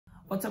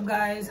What's up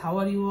guys, how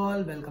are you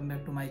all? Welcome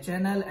back to my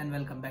channel and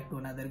welcome back to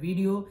another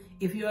video.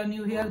 If you are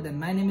new here, then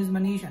my name is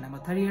Manish and I'm a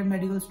third year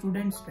medical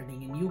student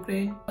studying in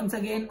Ukraine. Once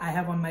again, I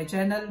have on my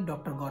channel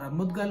Dr. GAURAV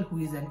MUDGAL, who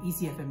is an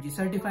ECFMG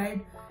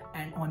certified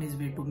and on his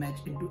way to match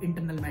into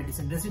internal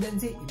medicine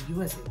residency in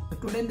USA. So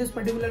today in this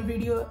particular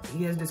video,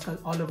 he has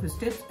discussed all of his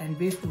tips and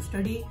ways to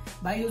study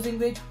by using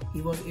which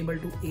he was able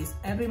to ace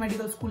every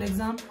medical school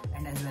exam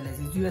and as well as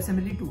his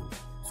USMLE too.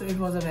 So it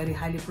was a very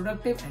highly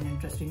productive and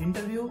interesting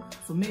interview.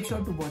 So make sure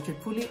to watch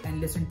it fully and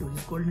listen to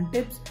his golden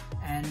tips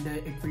and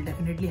it will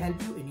definitely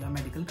help you in your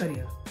medical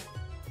career.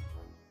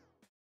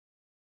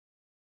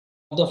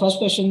 The first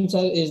question,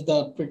 sir, is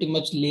the pretty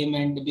much lame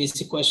and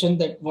basic question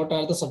that what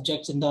are the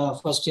subjects in the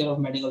first year of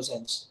medical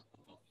science?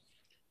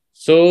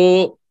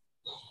 So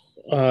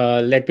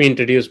let me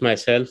introduce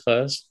myself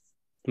first.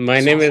 My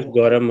name is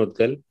GAURAV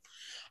MUDGAL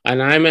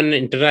and I'm an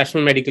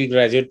international medical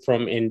graduate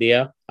from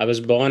India. I was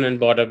born and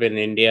brought up in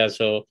India.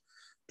 So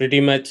pretty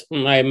much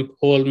my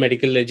whole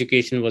medical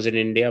education was in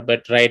India.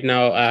 But right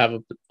now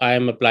I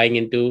am applying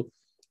into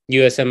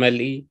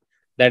USMLE.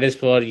 That is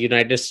for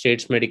United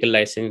States Medical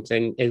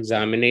Licensing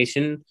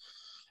Examination.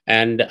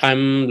 And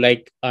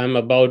I'm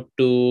about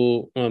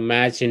to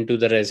match into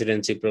the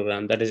residency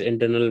program. That is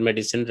Internal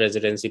Medicine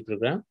Residency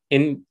Program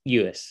in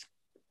US.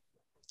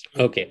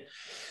 Okay.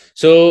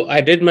 So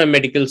I did my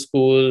medical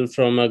school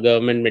from a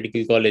government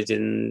medical college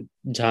in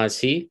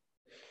Jhansi.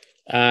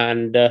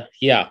 And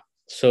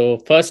so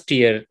first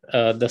year,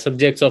 the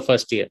subjects of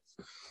first year.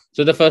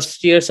 So the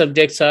first year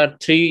subjects are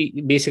three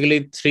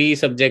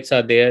subjects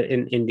are there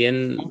in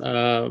Indian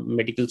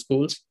medical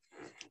schools.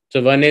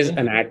 So one is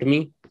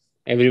anatomy.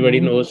 Everybody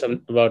knows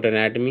about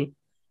anatomy.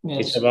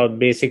 Yes. It's about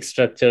basic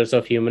structures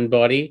of human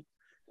body.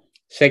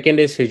 Second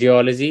is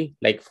physiology,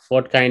 like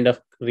what kind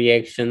of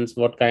reactions,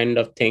 what kind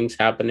of things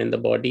happen in the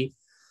body.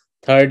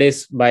 Third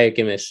is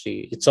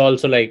biochemistry. It's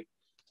also like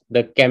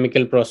the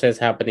chemical process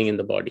happening in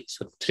the body.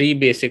 So three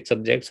basic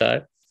subjects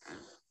are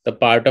the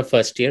part of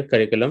first year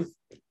curriculum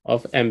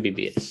of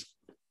MBBS.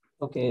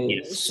 Okay.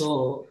 Yes.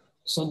 So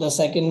the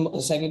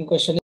second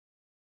question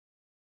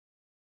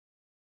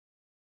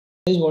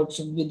is what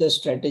should be the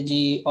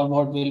strategy or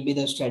what will be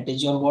the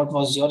strategy or what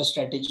was your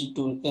strategy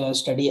to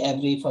study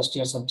every first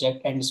year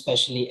subject and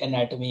especially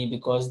anatomy,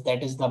 because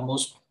that is the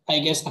most, I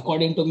guess,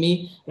 according to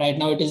me right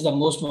now, it is the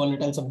most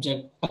volatile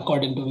subject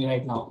according to me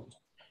right now.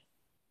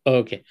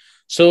 Okay.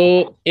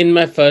 So in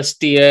my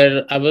first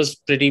year, I was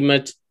pretty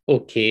much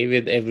okay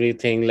with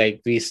everything.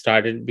 Like we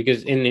started,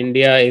 because in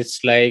India,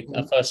 it's like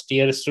a first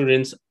year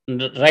students.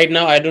 Right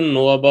now, I don't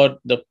know about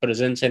the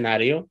present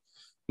scenario,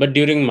 but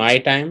during my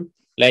time,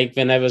 like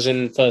when I was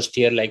in first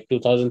year, like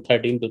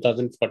 2013,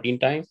 2014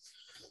 time,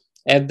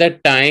 at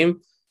that time,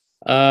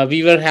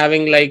 we were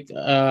having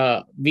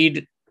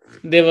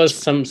there was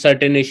some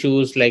certain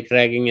issues like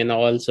ragging and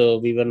all. So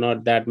we were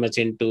not that much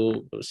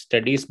into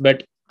studies,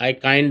 but I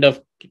kind of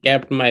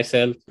kept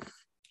myself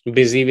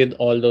busy with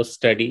all those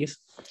studies.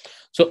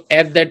 So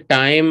at that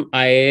time,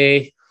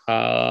 I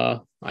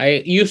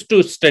used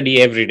to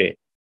study every day,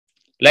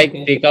 like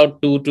take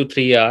out 2 to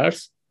 3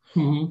 hours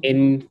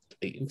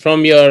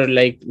from your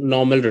like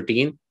normal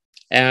routine,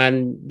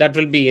 and that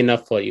will be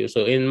enough for you.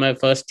 So in my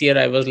first year,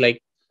 I was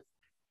like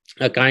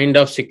a kind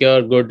of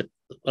secure good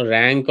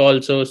rank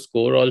also,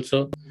 score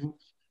also,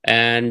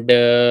 and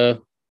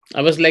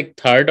I was like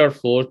third or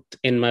fourth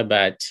in my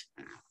batch.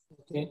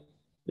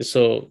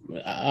 So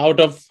out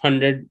of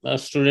 100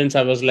 students,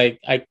 I was like,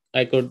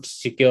 I could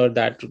secure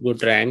that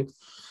good rank.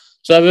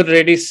 So I would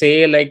really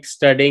say like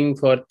studying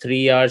for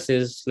 3 hours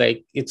is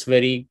like, it's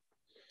very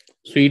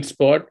sweet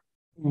spot.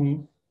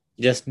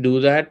 Just do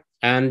that.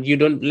 And you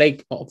don't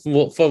like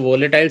for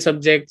volatile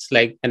subjects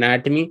like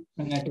anatomy.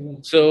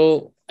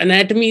 So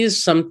anatomy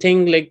is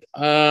something like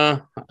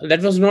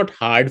that was not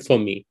hard for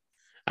me.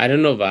 I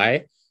don't know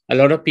why. A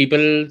lot of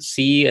people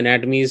see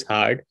anatomy is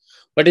hard,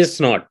 but it's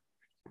not.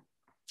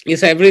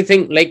 It's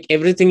everything, like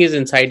everything is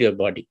inside your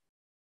body.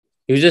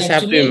 You just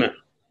have to.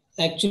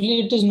 Actually,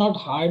 it is not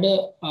hard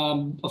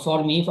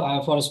for me.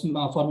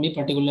 For me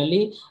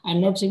particularly, I'm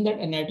not saying that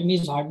anatomy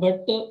is hard,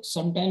 but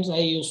sometimes I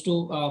used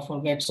to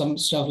forget some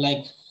stuff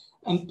like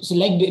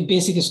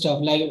basic stuff.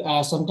 Like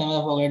sometimes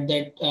I forget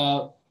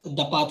that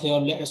the pathway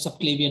or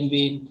subclavian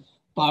vein,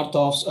 part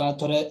of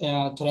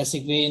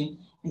thoracic vein,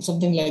 and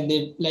something like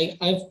that. Like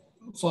I've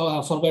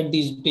forgot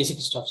these basic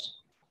stuffs.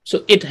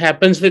 So it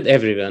happens with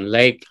everyone.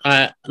 Like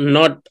I'm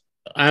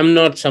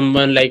not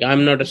someone like,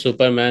 I'm not a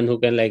Superman who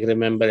can like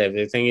remember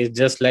everything. It's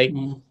just like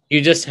you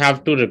just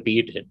have to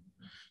repeat it.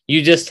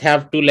 You just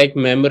have to like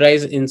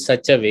memorize in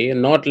such a way,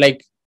 not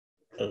like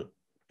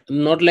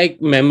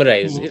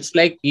memorize. It's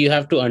like you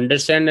have to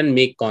understand and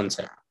make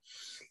concept.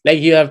 Like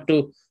you have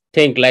to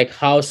think like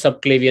how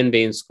subclavian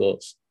veins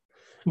goes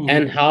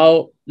and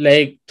how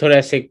like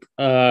thoracic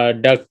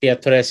duct,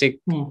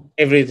 thoracic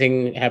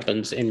everything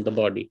happens in the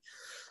body.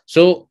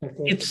 So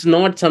it's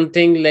not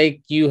something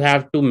like you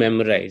have to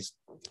memorize.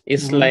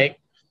 It's like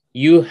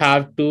you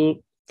have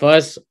to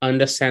first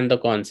understand the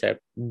concept,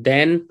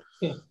 then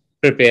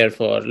prepare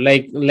for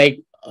like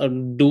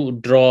do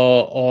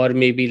draw, or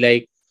maybe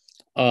like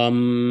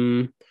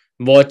um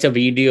watch a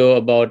video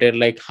about it,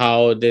 like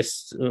how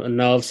this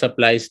nerve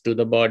supplies to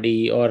the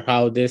body, or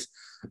how this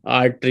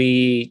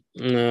artery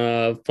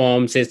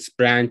forms its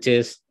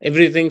branches,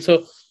 everything.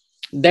 So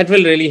that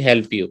will really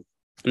help you.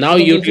 Now So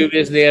the YouTube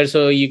basic, is there,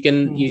 so you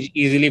can Mhm.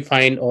 easily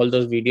find all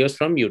those videos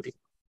from YouTube.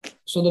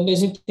 So the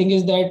basic thing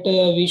is that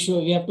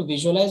we have to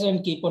visualize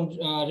and keep on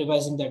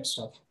revising that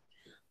stuff.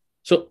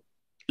 So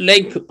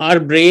like our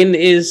brain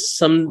is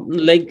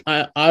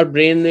our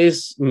brain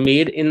is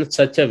made in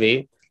such a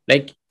way,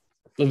 like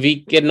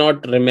we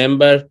cannot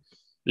remember,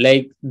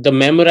 like the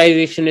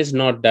memorization is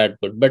not that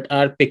good, but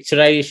our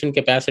picturization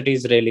capacity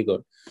is really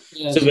good. So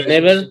Yes,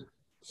 yes, yes.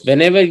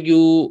 whenever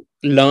you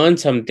learn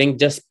something,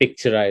 just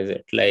picturize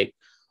it. Like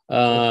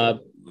uh,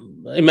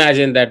 Okay.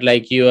 imagine that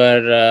like you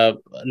are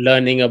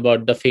learning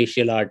about the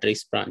facial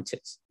arteries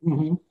branches.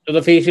 Mm-hmm. So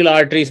the facial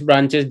arteries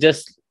branches,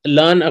 just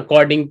learn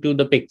according to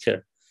the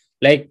picture.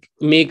 Like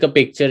make a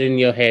picture in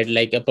your head,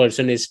 like a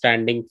person is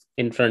standing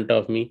in front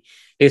of me,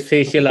 his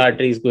facial Okay.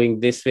 artery is going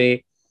this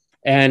way,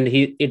 and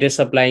it is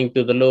supplying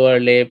to the lower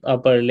lip,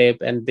 upper lip,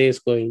 and this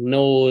going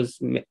nose,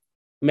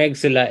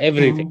 maxilla,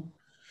 everything.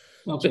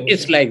 Mm-hmm. So Okay,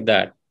 it's okay, like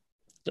that.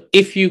 So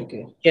if you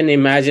okay. can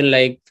imagine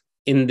like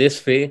in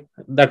this way,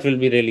 that will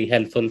be really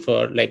helpful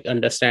for like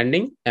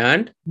understanding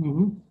and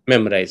Mm-hmm.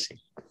 memorizing.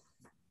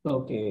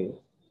 Okay.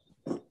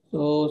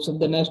 So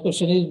the next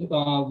question is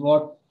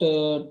what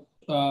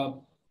are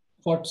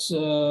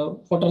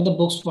the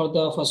books for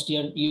the first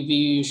year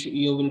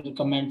you will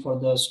recommend for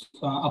the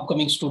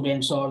upcoming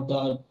students or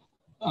the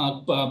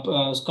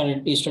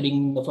currently studying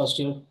in the first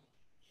year?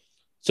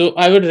 So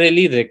I would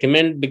really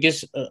recommend,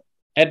 because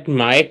at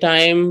my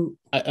time,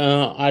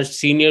 our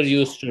seniors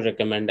used to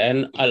recommend,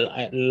 and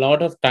a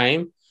lot of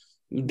time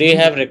they Mm-hmm.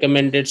 have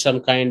recommended some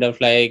kind of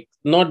like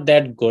not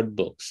that good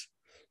books.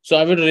 So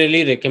I would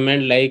really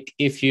recommend, like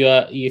if you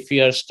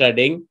are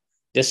studying,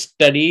 just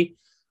study.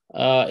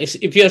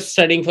 If you are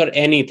studying for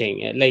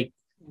anything, like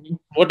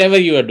whatever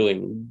you are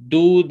doing,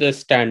 do the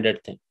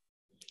standard thing.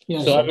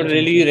 Yes, So I sir, would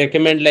really definitely.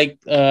 recommend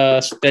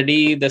like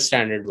study the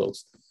standard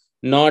books,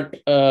 not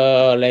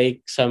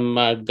like some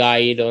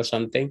guide or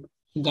something.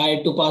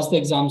 Guide to pass the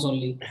exams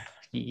only.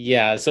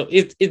 Yeah, so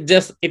it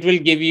will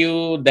give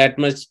you that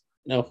much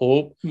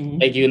hope,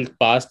 like Mm-hmm. you'll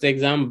pass the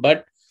exam,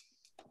 but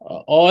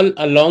all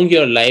along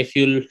your life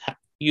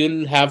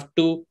you'll have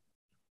to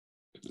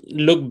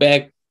look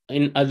back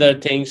in other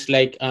things,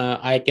 like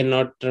I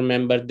cannot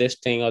remember this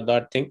thing or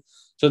that thing.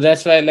 So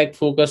that's why I like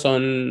focus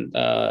on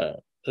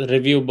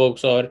review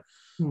books or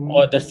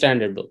Mm-hmm. the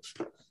standard books.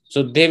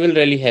 So they will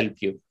really help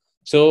you.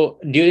 So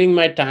during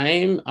my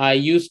time, I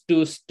used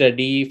to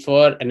study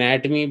for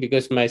anatomy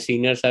because my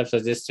seniors have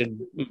suggested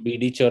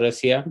BD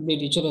Chaurasia, Be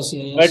teacher,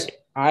 yes. but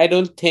I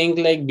don't think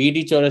like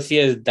BD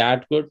Chaurasia is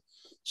that good.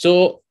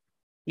 So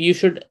you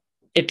should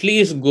at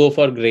least go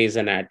for Grey's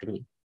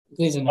Anatomy.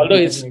 Grey's Although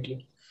Anatomy, it's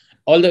definitely.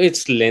 although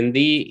it's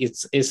lengthy,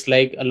 it's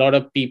like a lot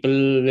of people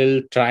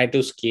will try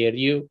to scare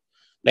you,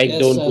 like Yes,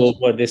 don't sir. go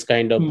for this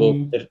kind of book,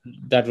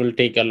 Mm-hmm. that will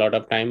take a lot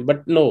of time.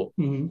 But no,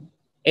 Mm-hmm.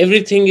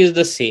 everything is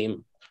the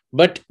same,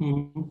 but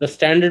Mm-hmm. the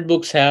standard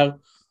books have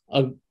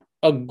a,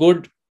 a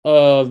good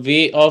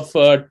way of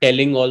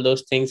telling all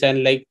those things,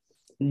 and like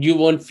you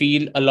won't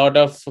feel a lot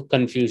of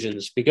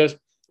confusions because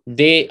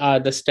they are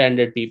the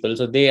standard people,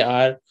 so they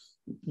are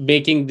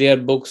making their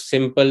books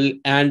simple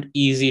and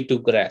easy to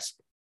grasp.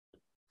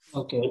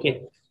 Okay, Okay,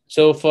 okay.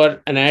 so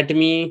for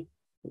anatomy,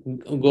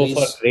 go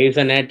for Grey's. Gray's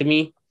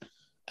Anatomy,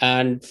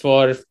 and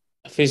for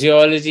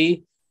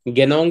physiology,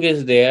 Genong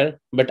is there,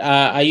 but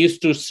I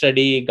used to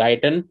study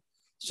Guyton.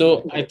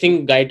 So I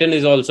think Guyton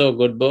is also a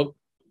good book.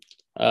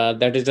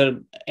 That is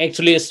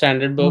actually a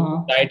standard book,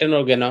 Uh-huh. Guyton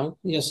or Genong.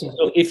 Yes, sir.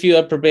 So if you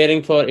are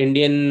preparing for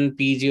Indian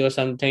PG or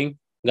something,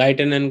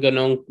 Guyton and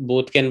Genong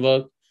both can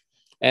work.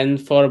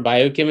 And for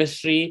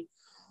biochemistry,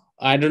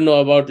 I don't know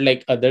about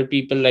like other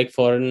people, like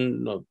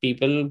foreign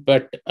people,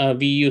 but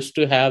we used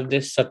to have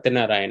this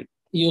Satyanarayan.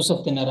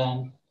 Yusuf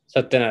Narayan.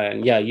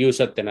 Satyanarayan, yeah, you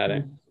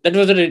Satyanarayan. Mm. That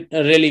was a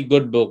really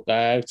good book.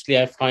 I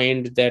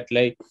find that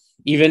like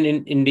even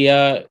in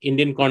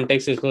Indian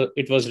context,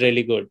 it was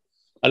really good.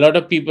 A lot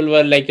of people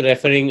were like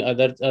referring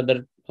other.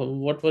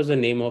 What was the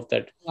name of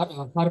that?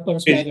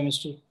 Harper's Phys-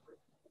 Biochemistry.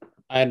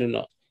 I don't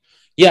know.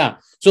 Yeah,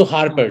 so Uh,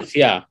 Harper's.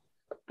 Yeah,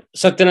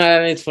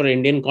 Satyanarayan is for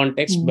Indian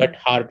context, but mm.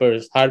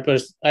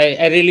 Harper's.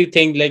 I really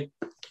think like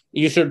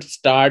you should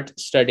start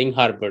studying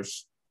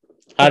Harper's.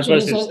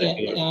 Actually, Harper's sir, is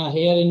really good.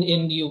 here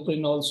in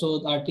Ukraine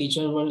also, our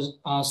teacher was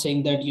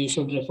saying that you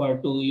should refer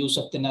to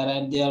Yusuf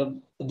Narayan. They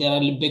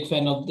are a big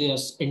fan of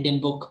this Indian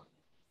book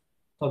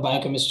for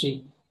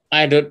biochemistry.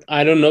 I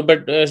don't know,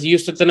 but you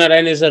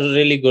Satyanarayan is a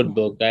really good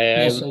book.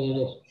 Yes, sir.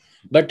 Yeah.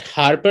 But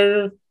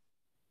Harper,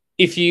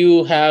 if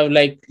you have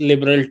like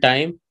liberal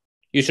time,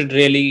 you should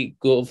really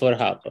go for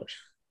Harper.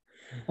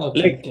 Okay,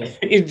 Like okay.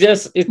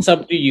 it's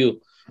up to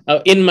you.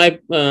 In my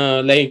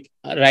like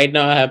right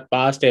now, I have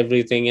passed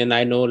everything, and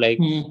I know like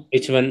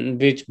Mm.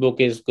 which book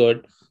is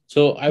good.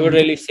 So I would Mm.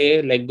 really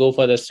say like go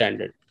for the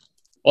standard.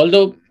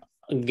 Although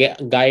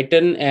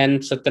Guyton and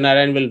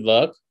Satyanarayan will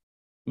work,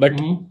 but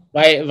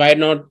why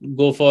not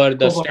go for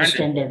the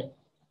standard?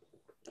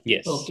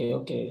 Yes.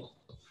 Okay.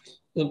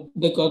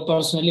 Because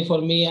personally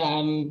for me,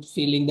 I'm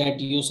feeling that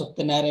you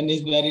Satyanarayan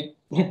is very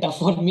tough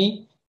for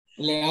me.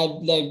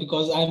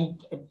 Because I'm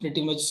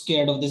pretty much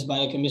scared of this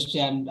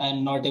biochemistry.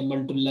 I'm not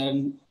able to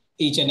learn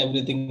each and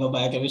everything of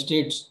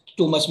biochemistry. It's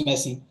too much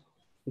messy.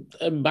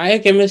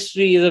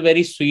 Biochemistry is a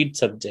very sweet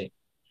subject.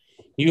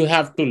 You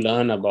have to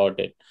learn about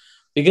it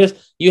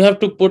because you have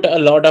to put a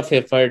lot of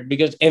effort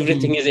because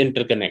everything is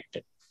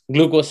interconnected.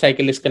 Glucose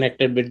cycle is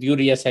connected with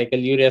urea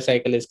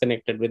cycle is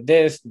connected with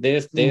this.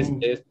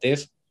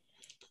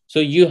 So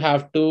you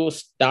have to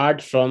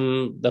start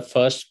from the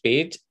first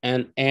page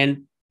and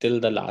end till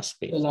the last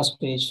page. The last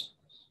page.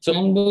 So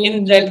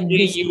in that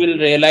way, you will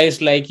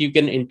realize like you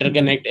can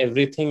interconnect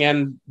everything,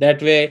 and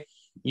that way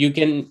you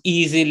can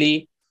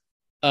easily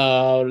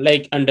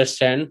like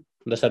understand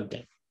the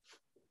subject.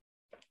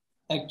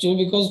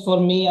 Actually, because for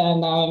me,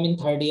 now I'm in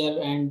third year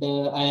and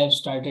I have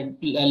started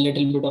a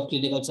little bit of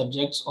clinical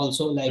subjects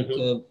also, like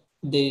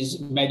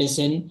there's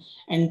medicine.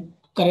 And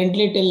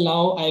currently till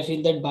now, I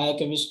feel that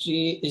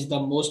biochemistry is the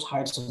most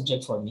hard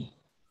subject for me.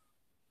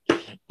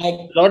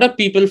 A lot of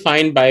people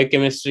find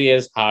biochemistry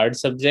as hard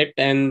subject,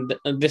 and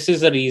this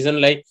is the reason,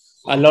 like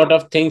a lot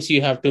of things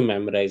you have to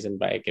memorize in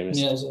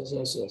biochemistry.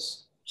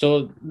 Yes.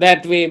 So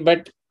that way,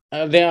 but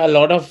there are a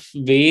lot of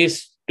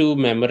ways to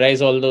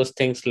memorize all those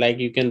things. Like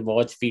you can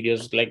watch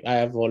videos, like I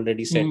have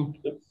already said.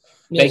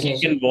 Like you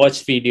can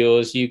watch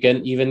videos, you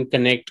can even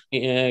connect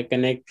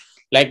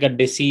like a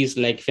disease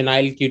like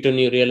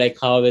phenylketonuria, like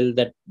how will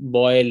that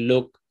boy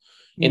look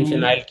in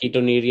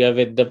phenylketonuria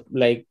with the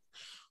like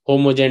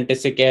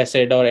homogentic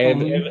acid or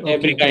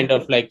every kind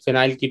of like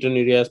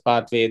phenylketonuria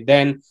pathway.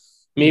 Then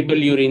maple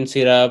urine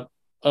syrup,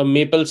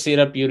 maple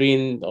syrup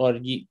urine, or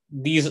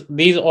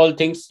these all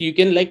things you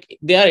can, like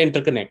they are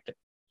interconnected,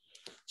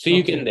 so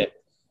you can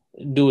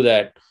do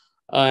that.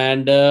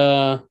 And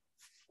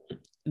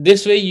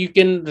this way you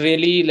can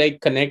really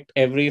like connect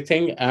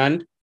everything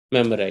and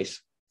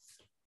memorize.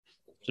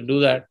 So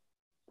do that.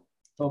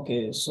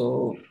 Okay,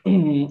 so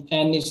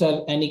and is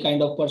there any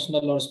kind of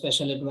personal or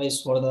special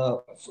advice for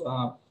the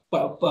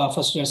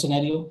first year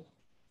scenario?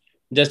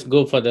 Just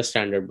go for the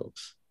standard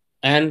books.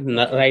 And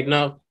right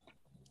now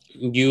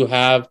you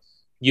have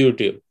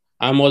YouTube.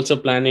 I'm also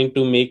planning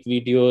to make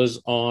videos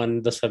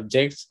on the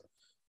subjects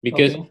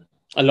because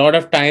a lot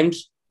of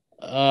times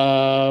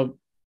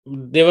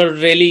they were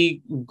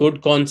really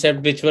good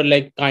concept which were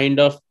like kind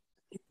of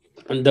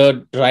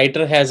the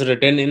writer has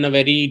written in a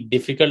very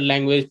difficult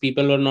language.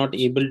 People were not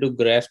able to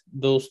grasp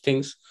those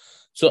things.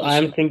 So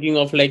I'm thinking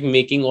of like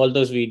making all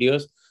those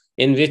videos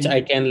in which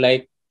I can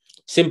like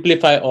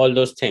simplify all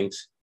those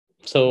things.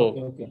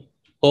 So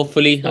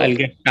hopefully I'll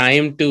get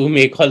time to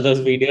make all those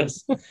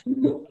videos.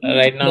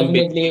 Right now I'm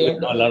busy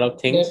with a lot of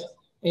things.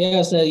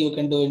 Yes, you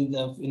can do in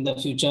the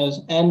future.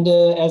 And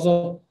as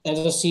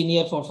a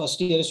senior for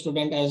first year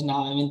student, as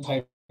now I'm in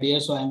third year,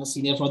 so I'm a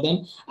senior for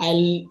them.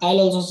 I'll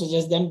also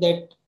suggest them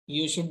that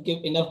you should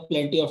give enough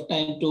plenty of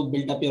time to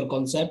build up your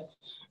concept.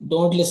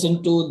 Don't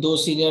listen to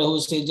those senior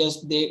who say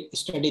just they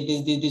study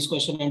this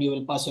question and you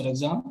will pass your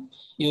exam.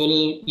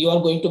 You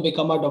are going to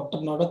become a doctor,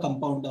 not a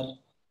compounder.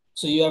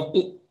 So you have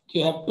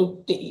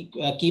to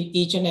keep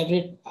each and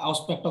every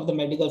aspect of the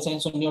medical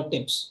science on your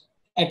tips.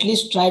 At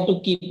least try to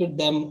keep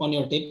them on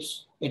your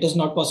tips. It is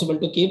not possible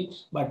to keep,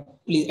 but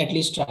please at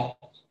least try.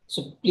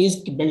 So please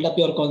build up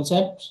your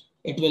concepts.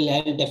 It will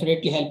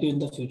definitely help you in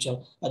the future.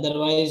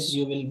 Otherwise,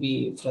 you will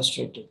be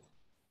frustrated.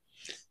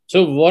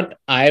 So what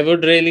I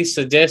would really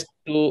suggest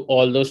to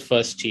all those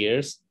first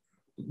years,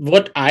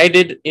 what I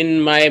did in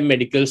my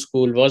medical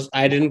school was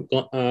I didn't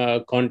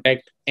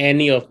contact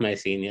any of my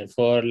senior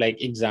for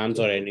like exams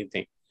or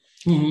anything,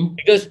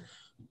 because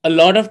a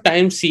lot of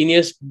times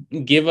seniors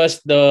give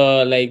us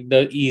the like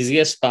the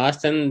easiest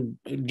path, and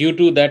due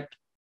to that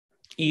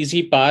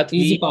easy path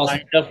we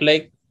kind of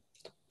like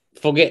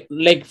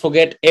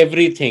forget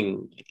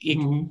everything.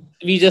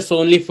 We just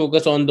only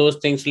focus on those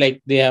things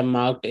like they have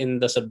marked in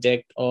the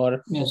subject,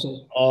 or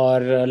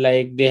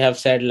like they have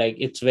said like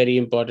it's very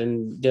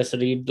important, just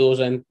read those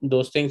and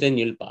those things and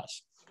you'll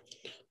pass.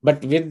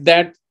 But with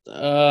that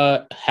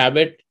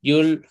habit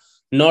you'll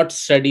not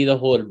study the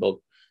whole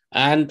book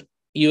and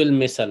you will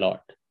miss a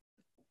lot,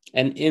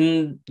 and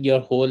in your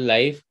whole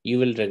life you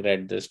will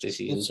regret this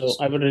decision. So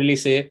I would really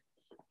say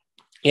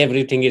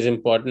everything is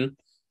important.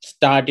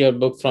 Start your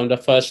book from the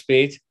first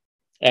page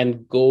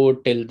and go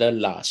till the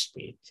last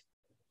page.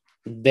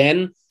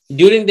 Then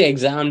during the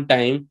exam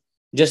time,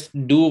 just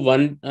do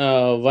one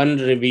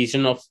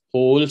revision of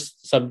whole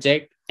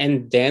subject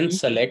and then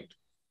select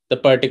the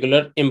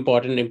particular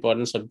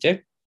important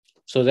subject,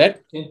 so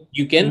that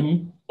you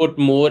can put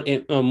more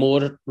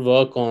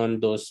work on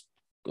those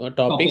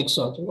topics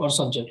or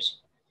subjects.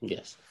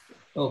 Yes.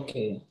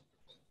 Okay.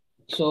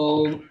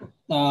 So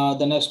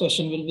the next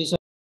question will be,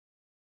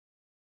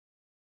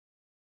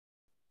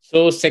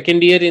 so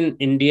second year in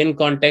Indian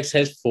context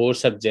has 4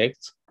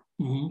 subjects.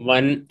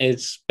 One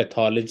is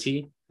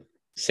pathology,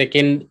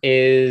 Second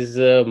is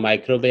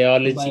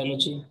microbiology.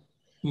 Biology.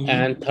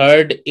 And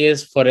third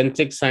is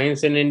forensic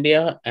science in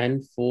India.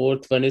 And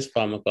fourth one is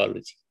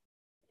pharmacology.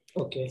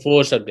 Okay.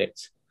 4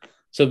 subjects.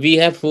 So we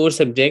have 4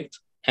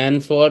 subjects.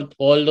 And for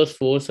all those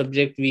 4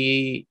 subjects,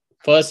 we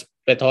first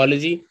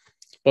pathology.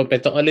 For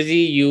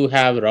pathology, you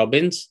have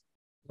Robbins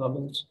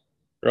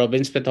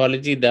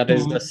pathology. That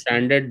is the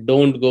standard.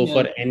 Don't go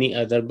for any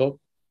other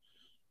book.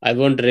 I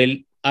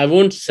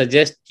won't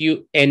suggest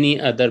you any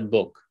other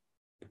book.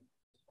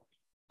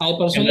 I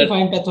personally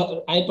find that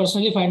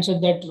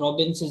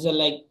Robbins is a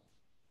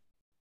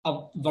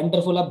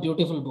wonderful, a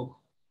beautiful book.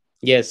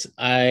 Yes,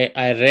 I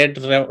read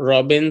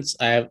Robbins.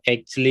 I have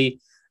actually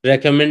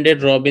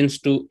recommended Robbins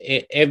to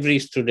every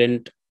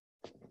student.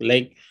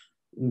 Like,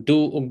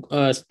 do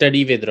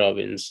study with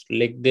Robbins.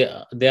 Like,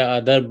 there are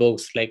other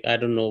books, like, I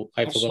don't know,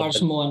 I forgot.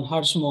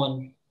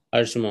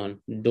 Harshmohan.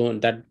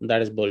 Don't,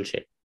 that is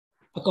bullshit.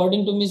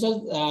 According to me, sir,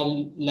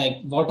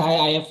 like what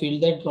I have feel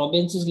that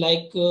Robbins is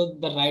like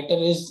the writer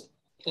is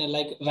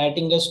like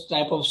writing a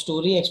type of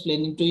story,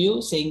 explaining to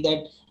you, saying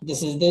that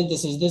this is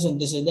this,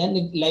 and this is that,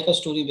 like a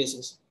story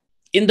basis.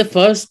 In the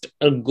first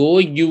go,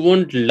 you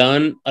won't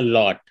learn a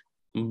lot,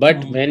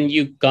 but when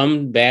you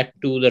come back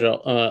to the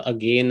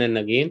again and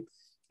again,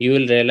 you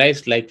will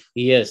realize, like,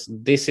 yes,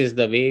 this is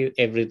the way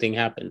everything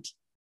happens.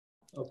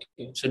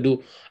 Okay.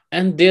 So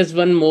and there's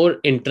one more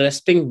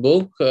interesting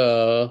book.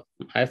 I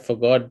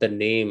forgot the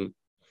name.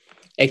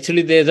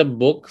 Actually, there's a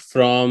book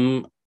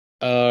from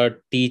a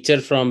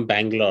teacher from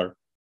Bangalore.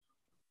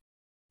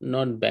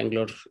 Not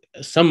Bangalore,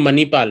 some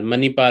Manipal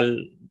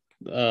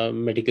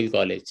Medical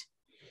College.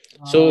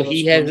 So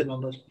he has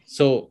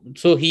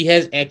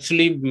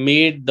actually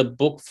made the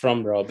book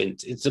from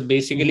Robbins. It's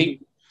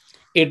basically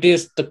it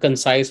is the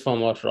concise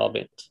form of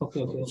Robbins.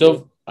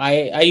 So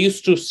I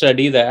used to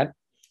study that,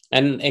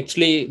 and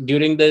actually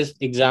during this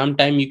exam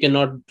time you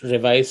cannot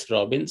revise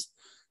Robbins.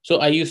 So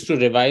I used to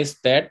revise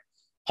that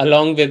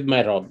along with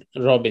my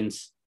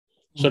Robbins.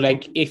 So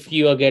like if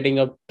you are getting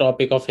a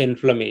topic of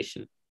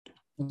inflammation,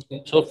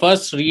 so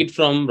first read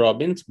from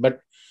Robbins,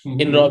 but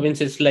in Robbins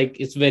it's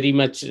very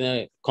much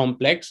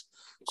complex.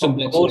 So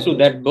go to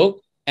that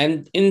book,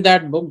 and in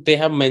that book they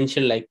have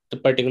mentioned like the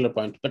particular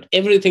point, but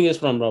everything is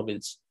from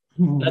Robbins.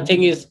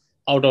 Nothing is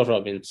out of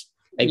Robbins.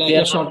 Like they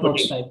are short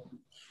notes type.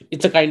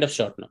 It's a kind of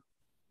short note.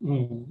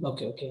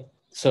 Okay.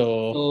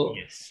 So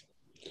yes.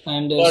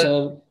 And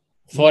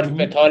for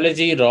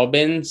pathology,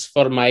 Robbins.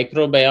 For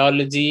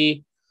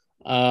microbiology,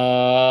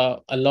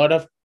 a lot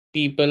of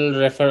people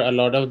refer a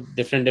lot of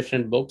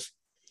different books.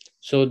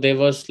 So there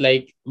was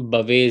like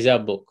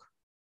Baveja book.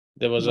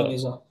 There was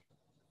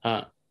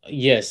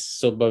yes.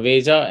 So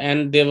Baveja,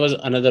 and there was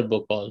another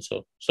book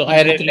also. So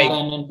I read like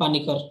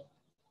Panikar.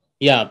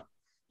 Yeah.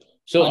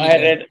 So Panikar. I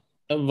read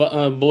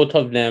both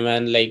of them,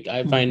 and like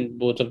I find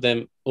both of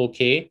them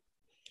okay.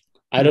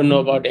 I don't know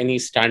about any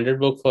standard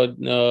book for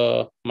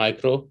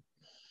micro.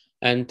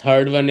 And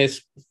third one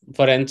is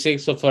forensic.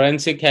 So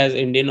forensic has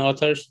Indian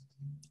authors.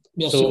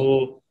 Yes,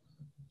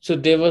 so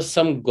there was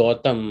some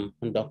Dr.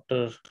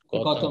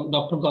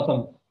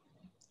 Gautam.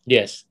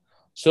 Yes.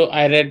 So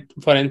I read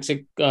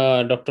forensic,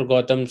 Dr.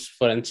 Gautam's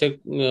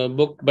forensic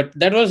book, but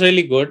that was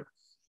really good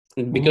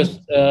because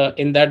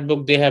in that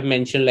book they have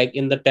mentioned like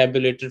in the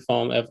tabulated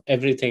form of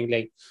everything,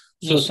 like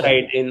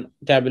suicide in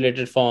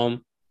tabulated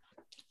form,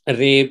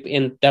 rape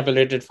in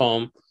tabulated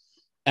form,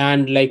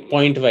 and like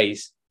point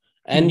wise.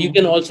 And you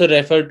can also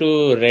refer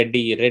to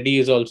Reddy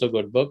is also a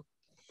good book.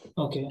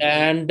 Okay.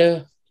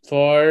 And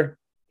for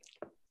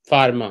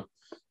pharma,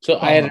 so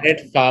I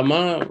read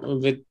pharma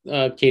with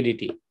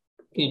KDT.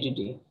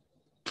 KDT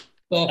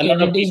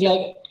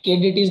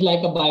is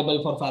like a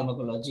Bible for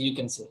pharmacology, you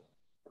can say.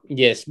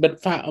 Yes,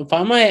 but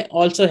pharma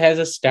also has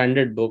a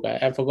standard book.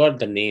 I forgot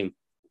the name.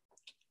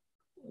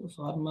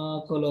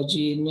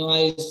 Pharmacology, no,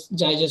 I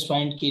just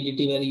find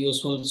KDT very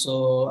useful,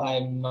 so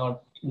I'm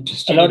not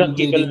interested. A lot of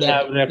people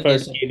have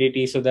referred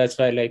KDT, so that's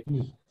why like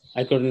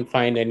I couldn't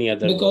find any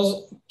other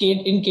because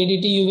in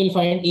KDT you will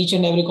find each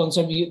and every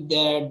concept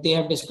that they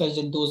have discussed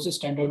in those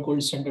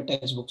gold standard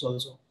textbooks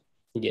also.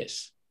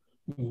 Yes.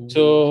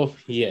 So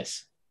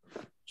yes,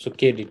 so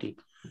KDT.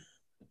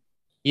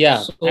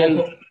 Yeah.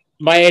 And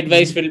my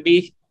advice will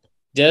be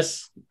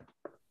just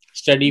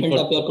study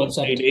for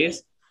 3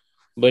 days,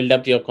 build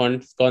up your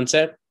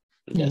concept.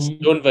 Just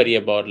don't worry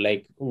about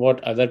like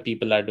what other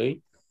people are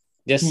doing.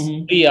 Just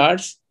 3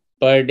 hours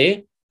per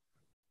day.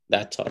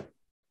 That's all.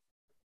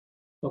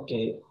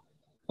 Okay.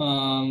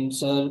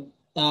 Sir,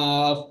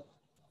 the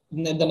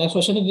next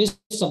question is, which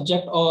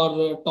subject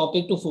or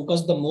topic to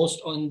focus the most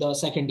on the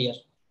second year?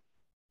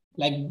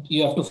 Like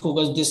you have to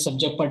focus this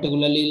subject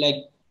particularly,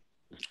 like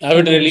I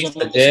would really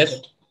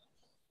suggest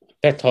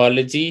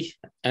pathology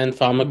and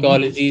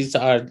pharmacology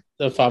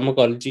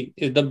pharmacology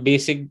is the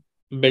basic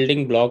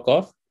building block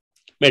of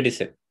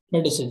medicine.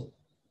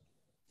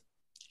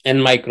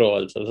 And micro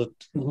also. So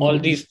all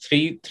these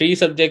three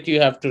subjects you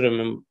have to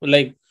remember,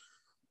 like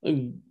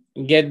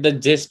get the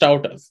gist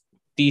out of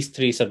these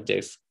 3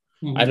 subjects.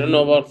 I don't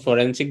know about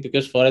forensic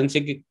because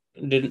forensic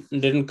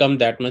didn't come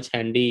that much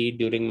handy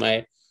during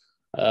my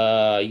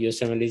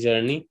USMLE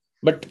journey,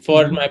 but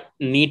for my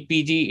NEET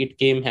PG it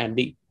came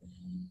handy.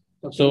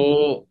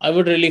 So I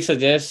would really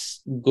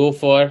suggest go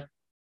for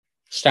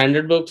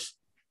standard books,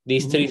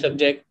 these three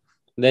subjects,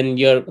 then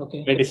your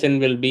medicine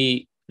will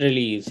be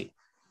really easy.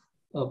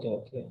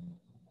 Okay.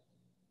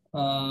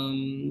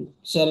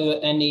 Sir,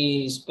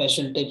 any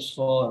special tips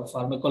for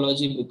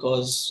pharmacology?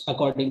 Because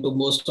according to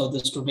most of the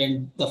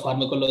students, the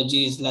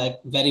pharmacology is like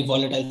very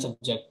volatile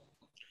subject.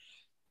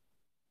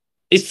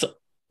 It's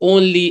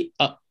only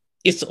a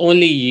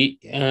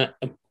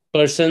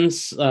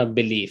person's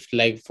belief.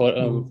 Like for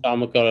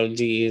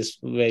pharmacology is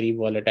very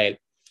volatile.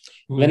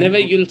 Whenever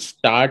you'll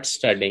start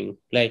studying,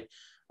 like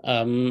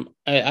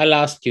I'll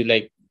ask you,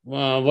 like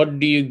what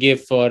do you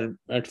give for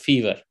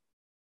fever?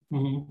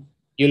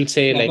 You'll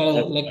say like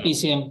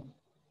PCM,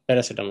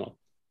 paracetamol.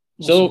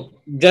 So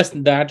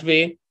just that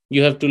way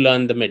you have to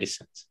learn the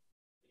medicines.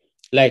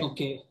 Like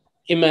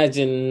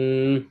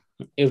imagine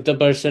if the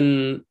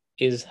person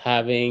is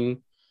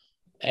having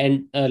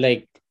and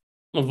like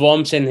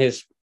worms in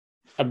his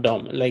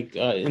abdomen, like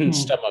in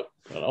stomach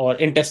or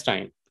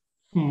intestine.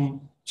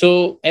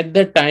 So at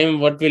that time,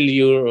 what will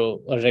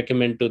you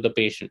recommend to the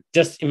patient?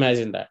 Just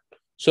imagine that.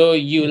 So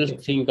you will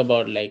think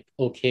about like,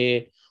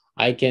 okay,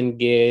 I can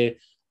give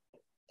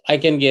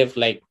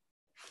like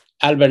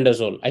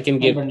albendazole. I can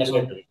give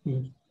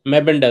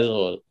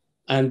mebendazole,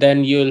 and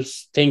then you'll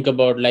think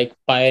about like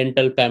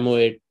parental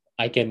pamoate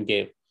I can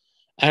give,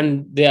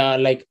 and they are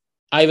like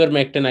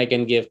ivermectin I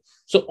can give.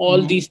 So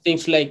all these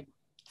things, like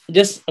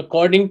just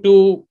according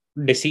to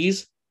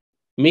disease,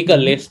 make a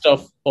list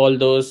of all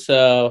those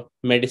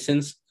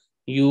medicines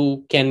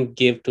you can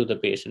give to the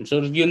patient.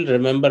 So you'll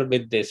remember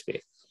with this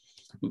way.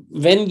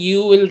 When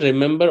you will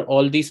remember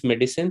all these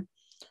medicine,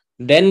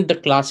 then the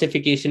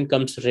classification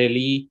comes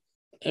really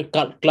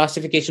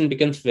classification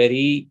becomes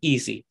very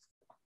easy.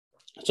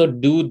 So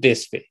do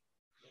this way.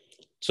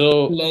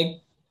 So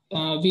like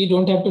we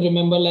don't have to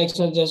remember, like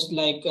sir, just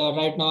like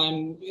right now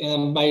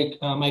I'm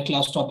my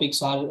class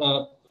topics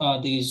are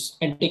these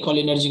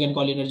anticholinergic and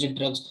cholinergic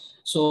drugs.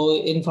 So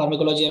in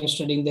pharmacology, I'm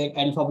studying the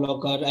alpha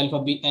blocker, alpha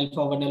 1,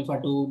 alpha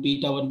 2,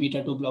 beta 1,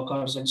 beta 2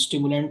 blockers and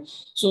stimulant.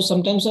 So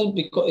sometimes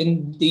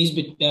in these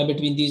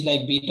between these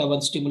like beta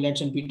 1 stimulants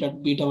and beta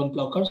 1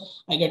 blockers,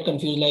 I get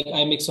confused. Like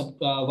I mix up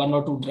one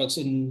or two drugs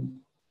in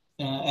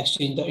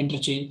exchange the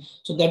interchange.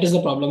 So that is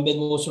the problem with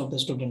most of the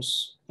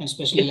students,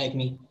 especially like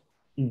me.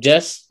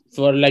 Just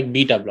for like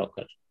beta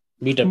blocker,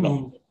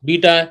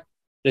 beta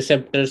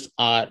receptors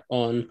are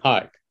on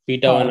heart,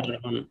 beta 1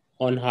 are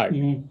on heart.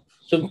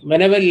 So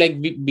whenever like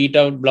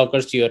beta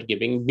blockers you are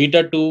giving,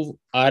 beta 2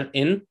 are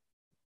in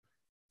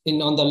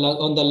on the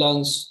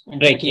lungs and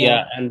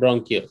trachea and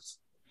bronchioles.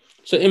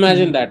 So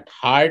imagine that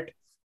heart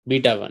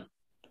beta 1,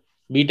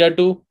 beta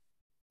 2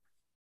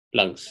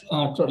 lungs.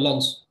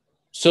 Lungs.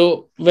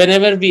 So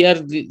whenever we are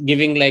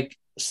giving like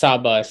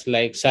sabas,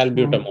 like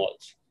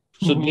salbutamols,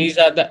 so these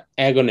are the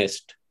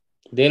agonist.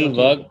 They'll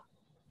work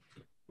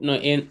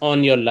in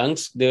on your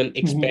lungs. They will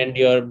expand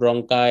your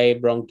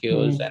bronchi,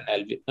 bronchioles,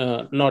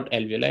 and not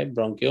alveoli,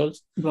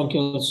 bronchioles.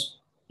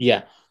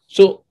 Yeah.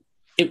 So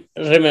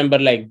remember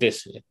like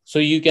this. So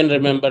you can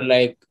remember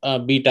like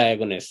beta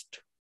agonist.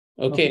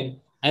 Okay.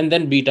 And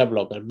then beta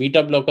blocker.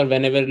 Beta blocker.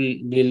 Whenever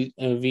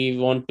we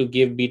want to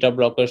give beta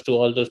blockers to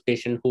all those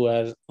patients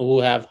who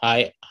have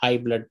high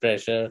blood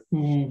pressure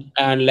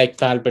and like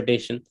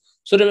palpitation.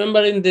 So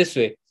remember in this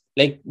way,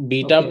 like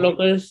beta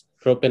blockers,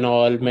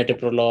 propanol,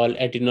 metoprolol,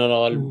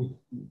 atenolol,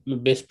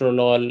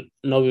 bisoprolol,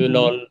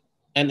 novolol,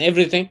 and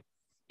everything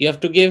you have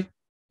to give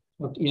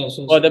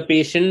for the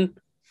patient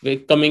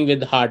coming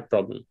with heart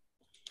problem.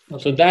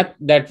 So that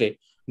way,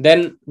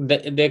 then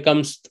there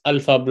comes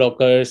alpha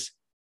blockers,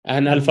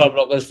 and alpha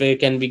blockers where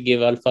can we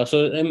give alpha.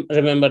 So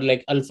remember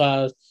like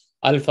alpha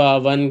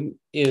 1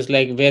 is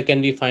like where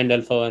can we find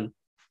alpha 1,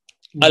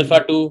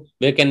 alpha 2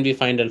 where can we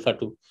find alpha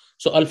 2.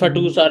 So alpha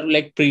 2s are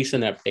like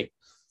presynaptic.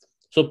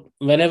 So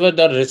whenever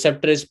the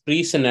receptor is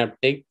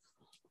presynaptic,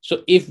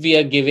 so if we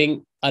are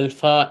giving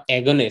alpha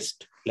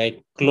agonist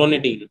like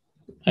clonidine,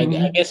 I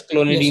guess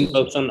clonidine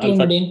works on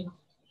alpha 2.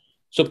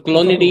 So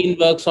clonidine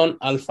works on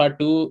alpha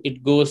 2,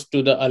 it goes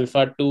to the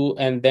alpha 2,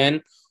 and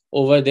then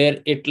over there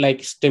it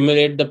like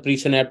stimulate the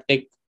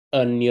presynaptic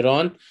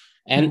neuron,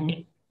 and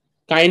it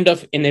kind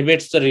of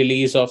inhibits the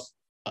release of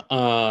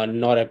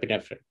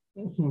norepinephrine.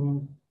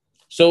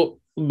 So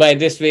by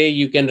this way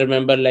you can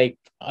remember like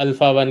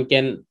alpha 1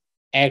 can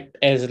act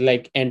as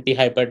like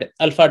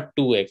alpha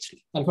 2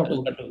 actually, alpha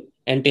 2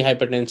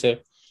 antihypertensive.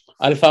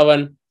 Alpha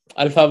 1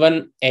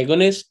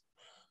 agonist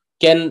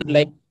can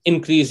like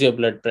increase your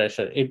blood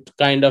pressure. It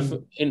kind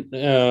of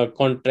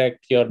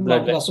contract your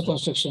blood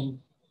vasoconstriction.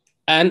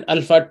 And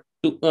alpha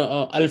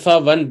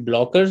 1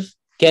 blockers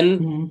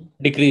can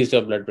decrease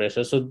your blood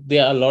pressure. So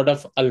there are a lot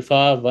of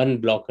alpha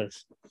 1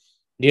 blockers.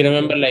 Do you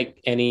remember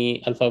like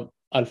any alpha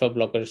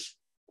blockers?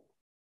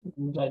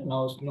 Right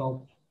now,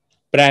 no.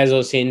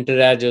 Prazosin,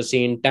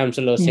 tirazosin,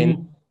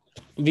 tamsulosin.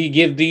 We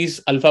give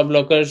these alpha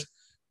blockers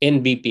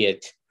in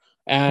BPH.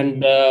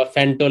 and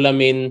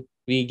phentolamine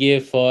we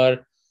give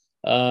for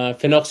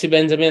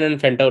phenoxybenzamine and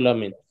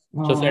phentolamine.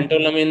 So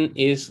phentolamine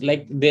is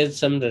like there's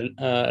some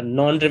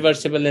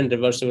non-reversible and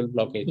reversible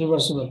blockage.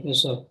 Reversible, yes,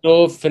 sir.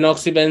 So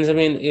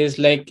phenoxybenzamine is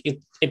like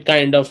it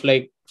kind of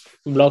like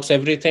blocks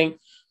everything,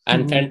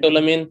 and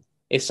phentolamine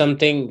is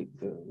something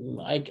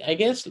I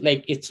guess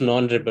like it's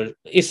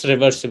it's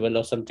reversible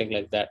or something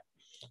like that.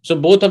 So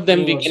both of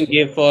them we can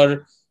give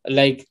for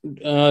like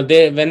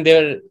when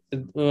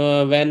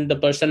the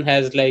person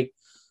has like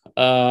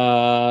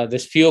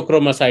this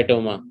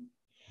pheochromocytoma.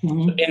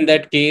 So in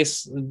that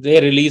case, they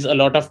release a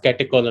lot of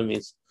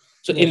catecholamines.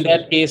 So in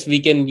that case,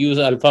 we can use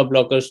alpha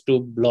blockers to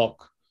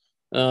block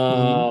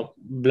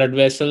blood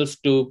vessels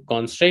to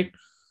constrict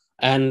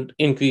and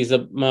increase the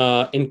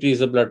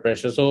blood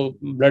pressure. So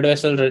blood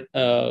vessel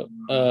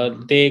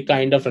they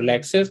kind of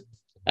relaxes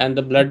and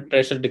the blood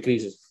pressure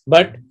decreases.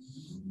 But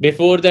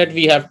before that,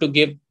 we have to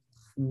give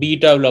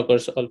beta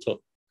blockers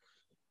also.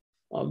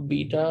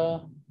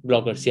 Beta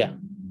blockers, yeah.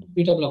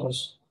 Beta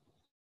blockers.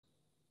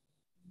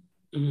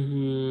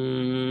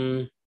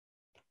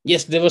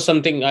 Yes, there was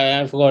something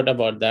I forgot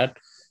about that.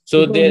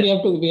 So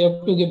because we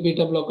have to give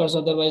beta blockers,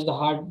 otherwise the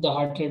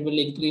heart rate will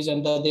increase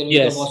and there will be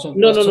the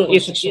no.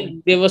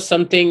 vasoconstriction. There was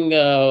something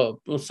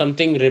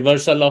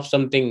reversal of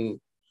something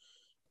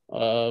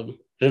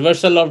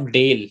reversal of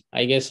Dale.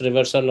 I guess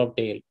reversal of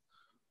Dale.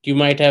 You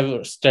might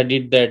have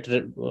studied that.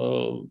 Right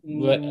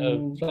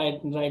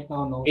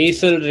now, no.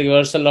 Basal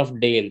reversal of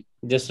Dale.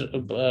 Just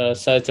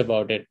search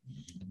about it,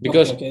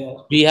 because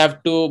we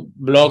have to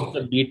block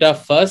the beta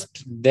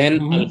first, then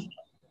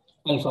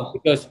alpha.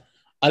 Because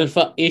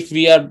alpha, if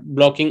we are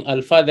blocking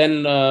alpha,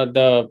 then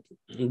the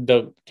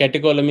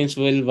catecholamines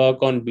will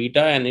work on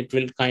beta, and it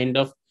will kind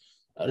of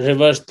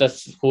reverse the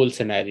whole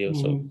scenario.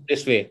 So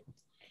this way.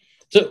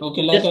 So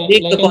just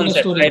take the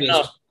concept right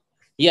now.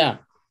 Yeah.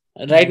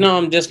 Right now,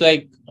 I'm just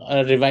like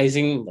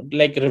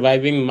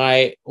reviving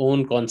my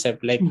own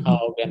concept, like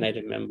how can I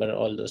remember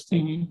all those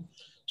things.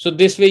 So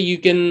this way you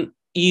can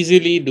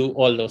easily do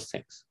all those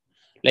things.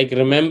 Like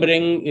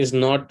remembering is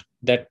not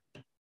that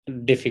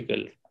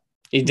difficult.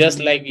 It's just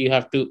like you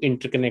have to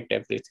interconnect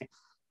everything.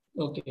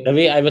 The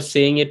way I was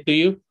saying it to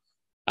you,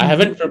 I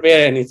haven't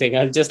prepared anything.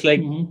 I'm just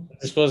like,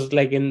 this was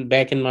like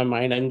back in my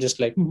mind. I'm just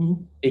like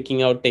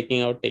taking out.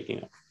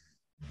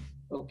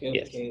 Okay.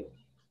 Yes.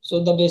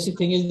 So the basic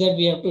thing is that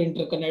we have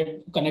to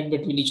connect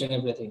between each and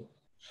everything.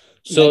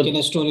 So like in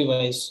a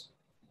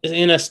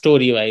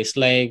story wise.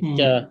 Like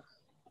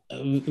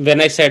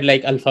when I said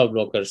like alpha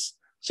blockers,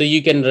 so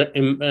you can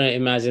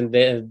imagine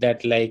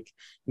that like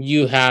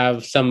you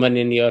have someone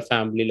in your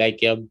family,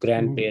 like your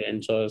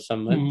grandparents or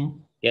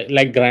someone,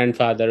 like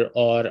grandfather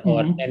or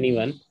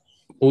anyone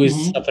who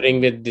is suffering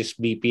with this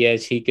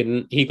BPH.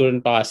 He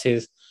couldn't pass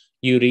his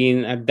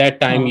urine at that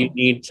time. You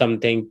need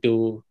something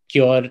to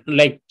cure,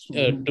 like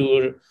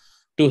to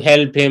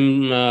help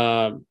him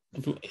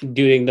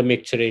during the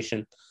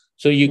micturition.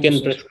 So you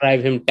can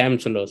prescribe him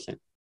tamsulosin.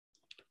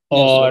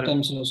 Or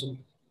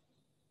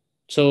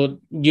so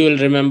you will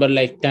remember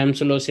like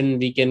tamsulosin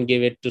we can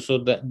give it to, so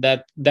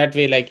that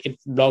way like it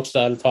blocks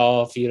the alpha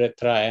of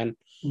urethra and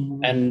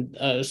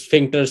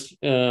sphincters,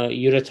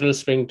 urethral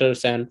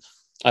sphincters, and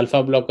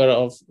alpha blocker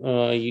of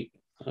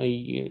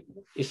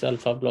is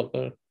alpha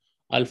blocker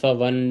alpha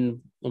 1B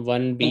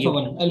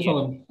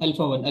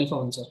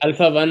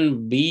alpha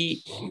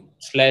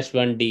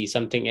 1B/1D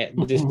something.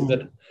 This is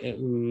the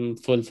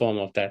full form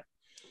of that.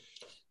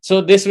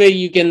 So this way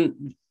you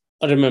can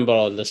remember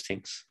all those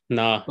things.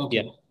 Now,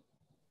 yeah.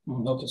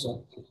 Okay, sir.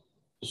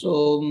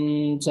 So,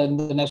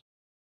 the next.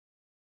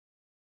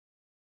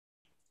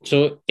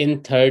 So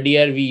in third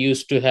year, we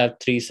used to have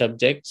 3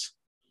 subjects.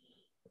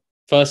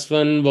 First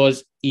one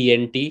was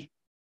ENT.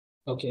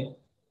 Okay.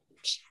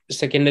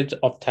 Second is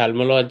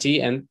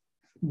ophthalmology, and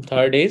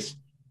third is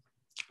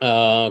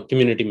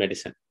community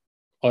medicine,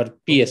 or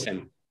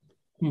PSM,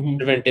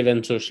 preventive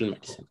and social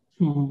medicine.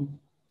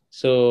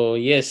 So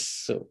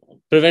yes,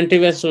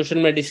 preventive and social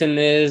medicine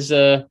is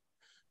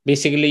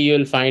basically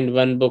you'll find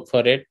one book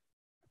for it.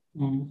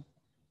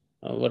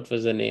 What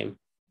was the name?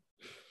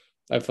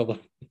 I forgot.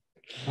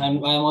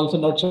 I'm also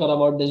not sure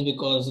about this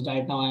because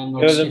right now I'm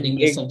not studying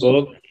this subject. There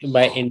was a big book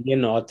by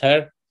Indian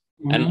author,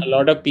 and a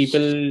lot of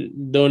people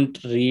don't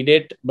read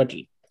it. But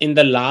in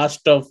the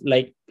last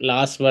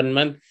 1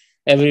 month,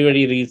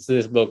 everybody reads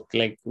this book.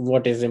 Like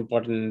what is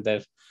important in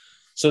there.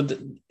 So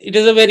it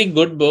is a very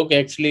good book.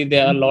 Actually,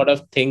 there are a lot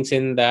of things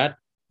in that.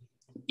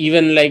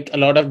 Even like a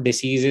lot of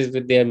diseases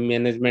with their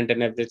management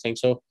and everything.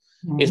 So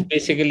it's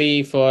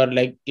basically for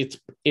like it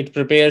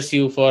prepares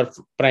you for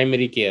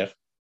primary care.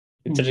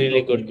 It's a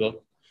really good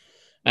book.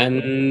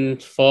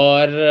 And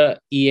for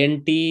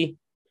ENT,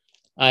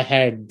 I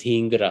had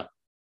Dhingra.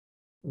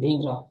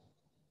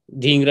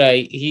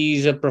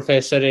 He's a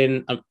professor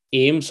in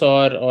AIMS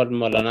or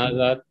Maulana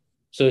Azad.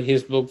 So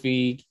his book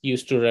we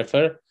used to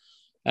refer.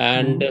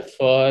 And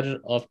for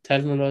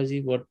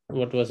ophthalmology, what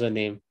was the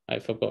name? I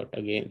forgot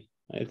again.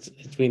 It's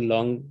been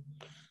long,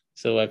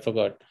 so I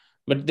forgot.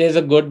 But there's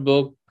a good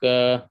book.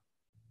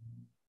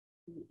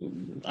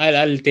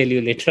 I'll tell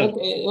you later.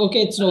 Okay,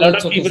 A lot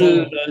it's of okay, people,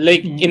 sir.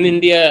 like in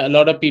India, a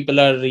lot of people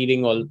are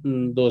reading all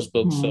those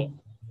books. So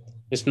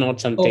it's not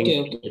something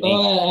Okay. unique.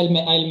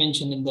 I'll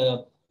mention in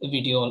the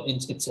video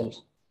itself.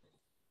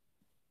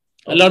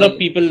 A lot of Okay.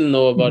 people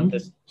know about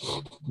this.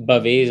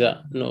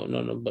 Baveza. No,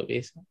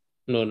 Baveza.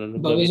 No,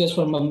 Bhavesh is Baveza.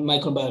 from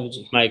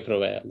microbiology.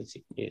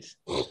 Microbiology. Yes.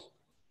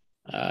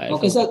 I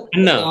Okay, forgot. sir.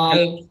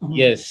 Khanna.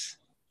 Yes.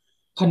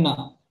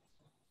 Khanna.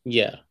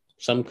 Yeah.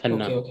 Some Okay,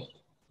 Khanna. okay.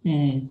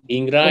 Mm.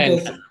 Ingra Okay. and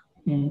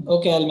Khanna.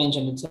 Okay, I'll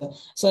mention it, sir.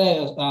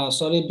 Sir,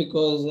 sorry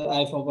because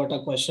I forgot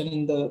a question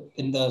in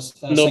the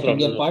No second problem.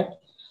 year No. part.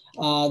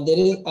 There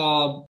is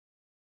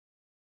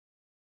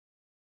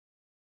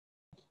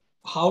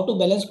how to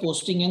balance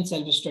posting and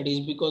self studies,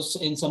 because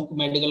in some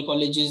medical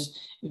colleges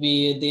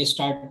they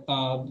start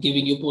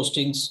giving you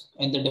postings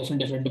in the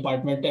different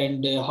department,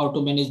 and how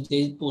to manage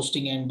the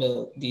posting and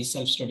these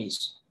self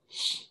studies.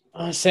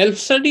 Self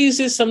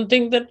studies is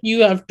something that you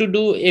have to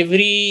do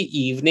every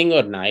evening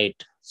or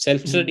night.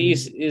 Self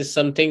studies is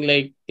something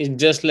like, it's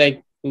just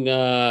like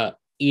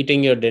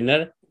eating your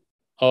dinner,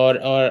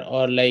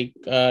 or like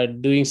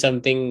doing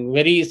something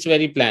very, it's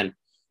very planned.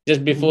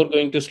 Just before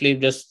going to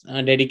sleep, just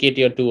dedicate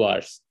your 2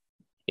 hours.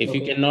 If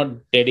you Okay. cannot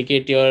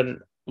dedicate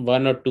your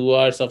 1 or 2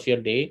 hours of your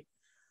day,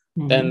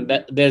 then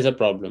there's a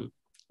problem.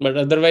 But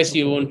otherwise,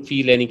 you won't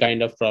feel any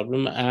kind of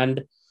problem.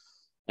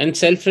 And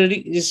self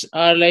studies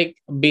are like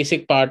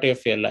basic part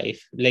of your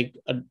life. Like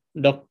a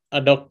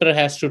doctor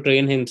has to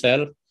train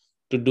himself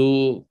to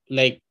do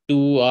like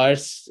 2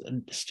 hours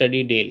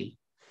study daily.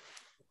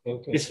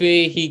 Okay. This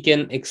way he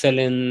can excel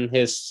in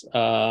his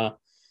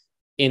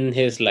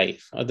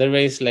life.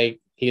 Otherwise,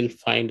 like, he'll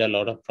find a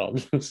lot of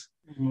problems.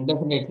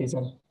 Definitely,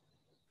 sir.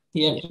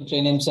 He have to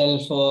train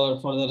himself for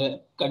the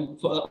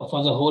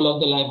whole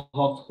of the life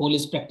of whole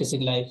is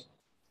practicing life.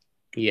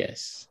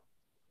 Yes.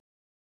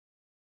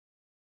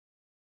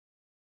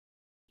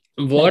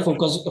 Like What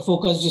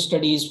focused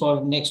studies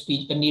for next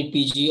NEET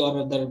PG or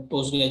other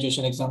post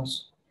graduation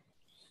exams.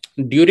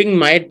 During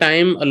my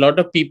time, a lot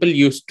of people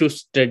used to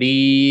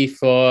study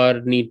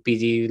for NEET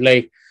PG.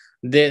 Like,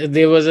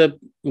 there was a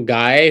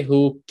guy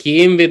who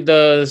came with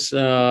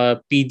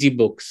the PG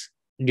books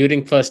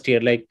during first year.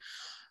 Like,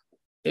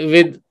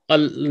 with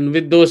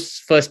those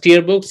first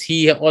year books,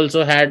 he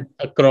also had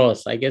a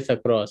cross, I guess, a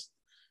cross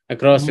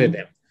with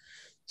him.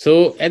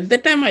 So at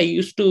that time, I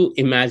used to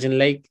imagine,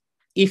 like,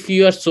 if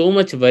you are so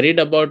much worried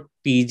about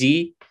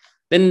PG,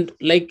 then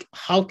like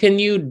how can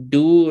you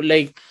do,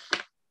 like,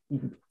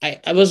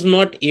 I was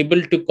not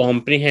able to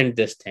comprehend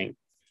this thing.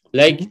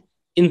 Like,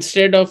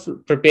 instead of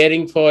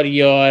preparing for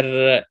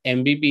your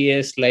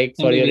MBBS, like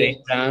for your MBBS.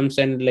 exams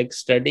and like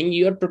studying,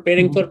 you are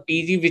preparing for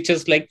PG, which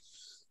is like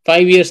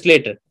 5 years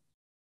later.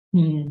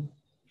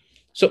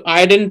 So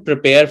I didn't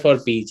prepare for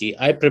PG.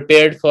 I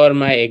prepared for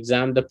my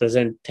exam, the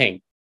present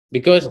thing.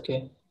 Because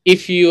Okay.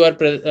 if you are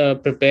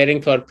preparing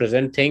for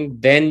present thing,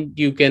 then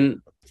you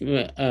can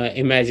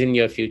imagine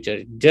your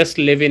future. Just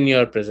live in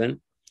your present.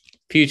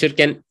 Future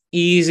can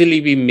easily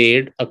be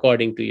made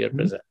according to your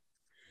present.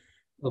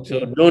 So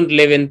Okay. don't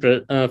live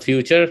in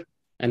future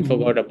and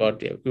forget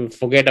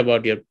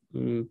about your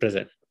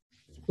present.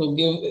 So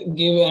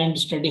give and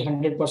study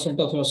 100%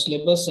 of your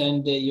syllabus,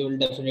 and you will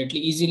definitely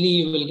easily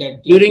you will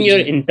get your During your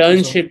PG also.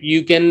 internship,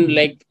 you can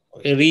like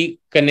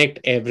reconnect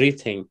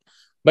everything.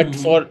 But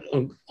for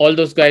all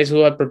those guys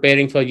who are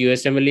preparing for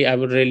USMLE, I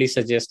would really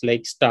suggest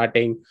like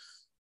starting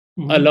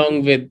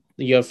along with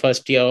your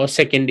first year or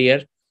second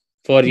year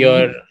for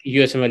your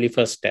USMLE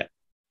first step,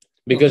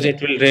 because it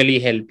Okay. will really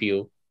help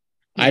you.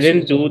 I Yes,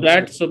 didn't yes, do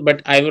that, definitely. so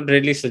but I would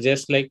really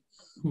suggest like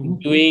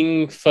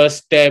doing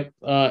first step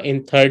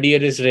in third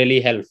year is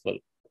really helpful.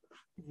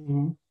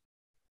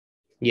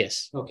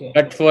 Yes. Okay.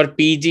 But for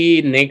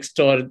PG next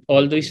or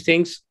all these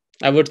things,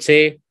 I would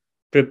say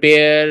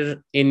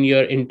prepare in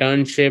your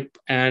internship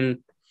and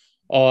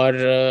or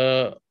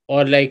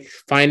like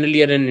final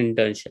year in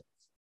internship.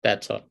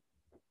 That's all.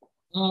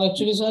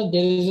 Actually, sir,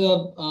 there is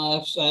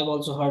I've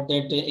also heard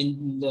that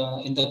in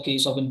the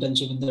case of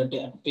internship, in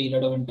the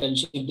period of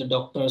internship, the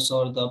doctors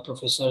or the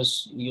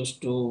professors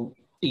used to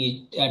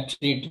treat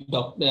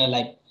doctor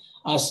like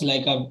us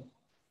like a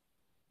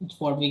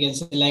what we can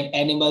say like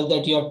animal,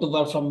 that you have to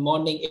work from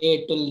morning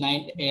 8 till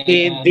 9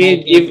 They they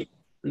night give 8.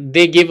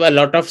 they give a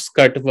lot of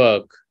skirt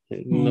work. We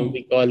Hmm.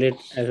 call it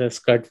as a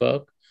skirt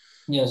work.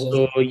 Yes, yes.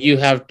 So you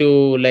have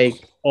to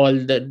like all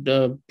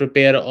the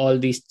prepare all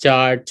these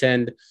charts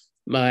and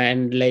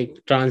like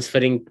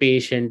transferring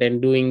patient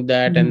and doing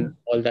that and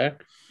all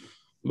that.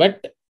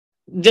 But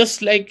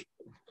just like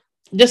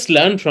just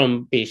learn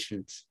from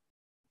patients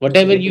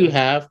whatever Okay. you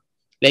have.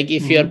 Like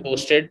if you are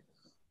posted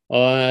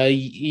or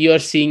you're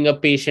seeing a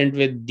patient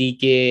with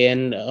DK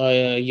and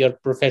your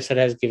professor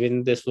has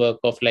given this work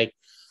of like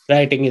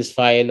writing his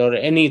file or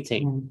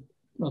anything,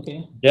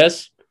 Okay.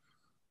 just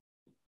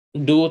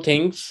do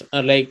things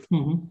like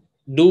Mm-hmm.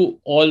 do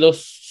all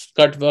those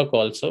cut work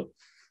also,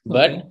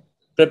 but Okay.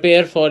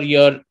 prepare for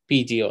your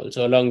PG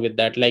also along with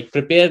that. Like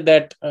prepare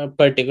that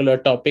particular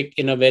topic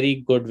in a very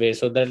good way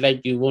so that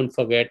like you won't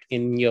forget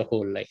in your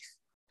whole life.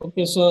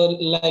 Okay, so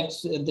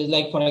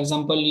like for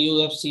example, you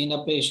have seen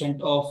a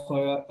patient of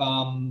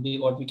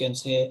what we can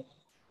say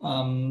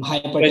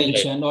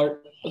hypertension or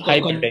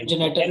Hypertension,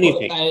 congenital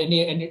anything.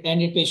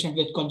 any patient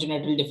with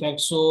congenital defect.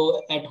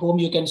 So at home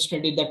you can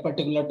study that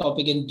particular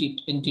topic in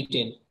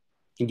detail.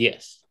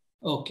 Yes.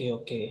 Okay,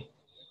 okay.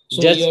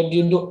 So Just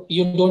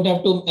you don't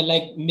have to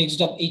like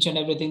mixed up each and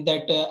everything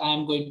that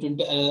I'm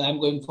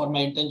going for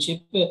my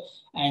internship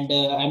and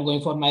I'm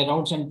going for my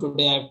rounds and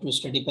today I have to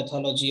study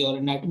pathology or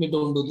anatomy.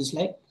 Don't do this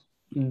like.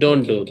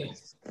 don't Okay, do okay,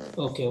 this.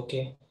 okay,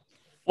 okay,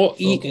 Or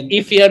okay.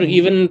 if you are Mm-hmm.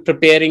 even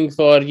preparing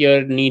for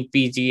your NEET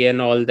PG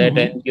and all that,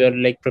 and Mm-hmm. you're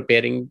like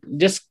preparing,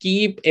 just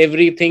keep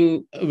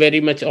everything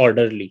very much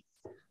orderly.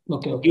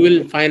 Okay, You okay,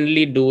 will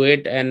finally do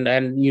it, and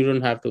you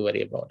don't have to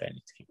worry about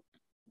anything.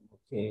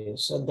 okay.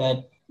 So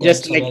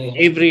Just that's a like very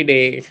every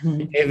day,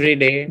 Mhm. every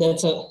day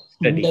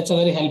study. that's a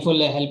very helpful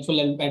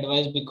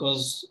advice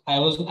because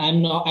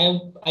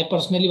I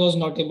personally was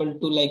not able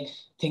to like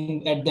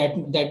think at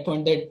that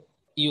point that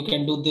you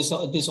can do this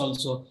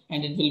also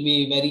and it will be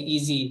very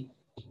easy.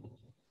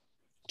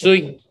 So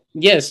Okay.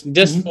 yes,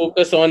 just Mm-hmm.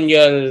 focus on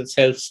your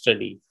self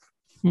study.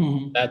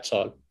 Mm-hmm. That's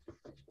all.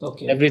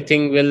 Okay, okay.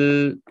 Everything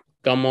will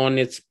come on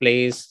its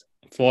place,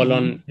 fall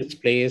on Mm-hmm. its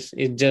place.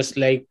 It's just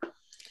like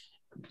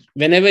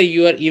whenever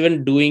you are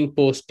even doing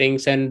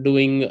postings and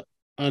doing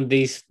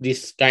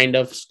these kind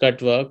of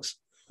scut works,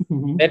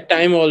 Mm-hmm. that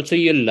time also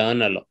you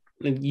learn a lot.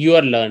 You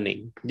are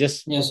learning.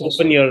 Just Yes, yes.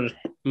 open your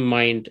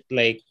mind.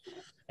 Like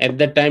at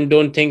that time,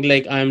 don't think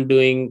like I'm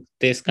doing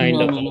this kind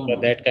No, of no, no, work or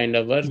no. that kind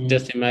of work. Mm-hmm.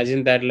 Just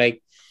imagine that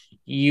like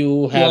you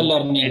You are have this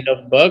kind learning.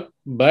 of work,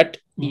 but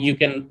you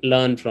Mm-hmm. can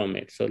learn from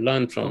it. So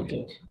learn from it,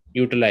 Okay,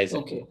 utilize it,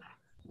 okay,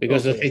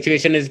 because the okay.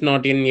 situation is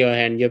not in your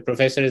hand. Your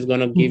professor is going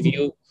to give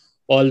you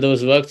all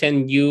those works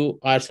and you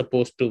are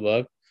supposed to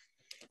work.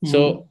 Mm-hmm.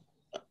 So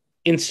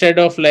instead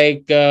of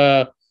like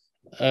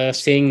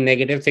saying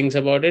negative things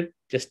about it,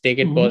 just take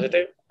it Mm-hmm.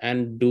 positive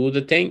and do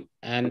the thing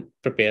and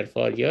prepare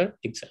for your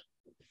exam.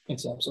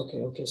 Exams. Okay,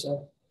 okay, sir.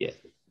 Yeah.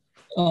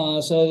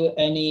 Sir,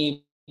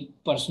 any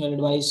personal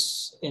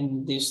advice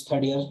in this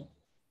third year?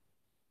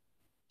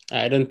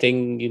 I don't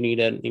think you need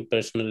any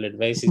personal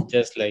advice. It's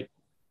just like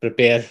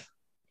prepare,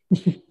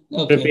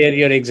 Okay. prepare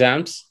your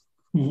exams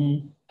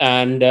Mm-hmm.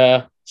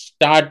 and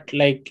start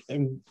like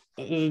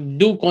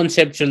do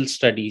conceptual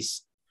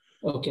studies,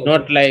 Okay,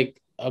 not okay.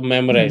 like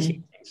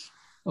memorizing Mm-hmm. things.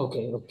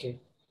 Okay, okay.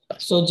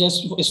 So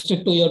just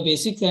stick to your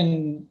basics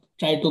and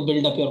try to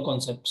build up your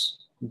concepts.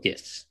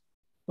 Yes.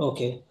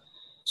 Okay.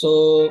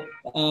 So,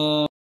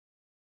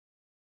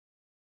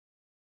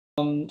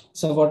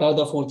 so what are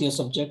the fourth year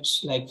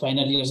subjects, like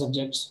final year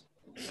subjects?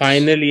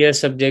 Final year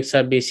subjects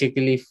are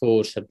basically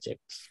four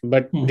subjects,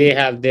 but they Mm-hmm.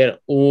 have their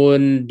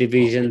own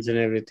divisions and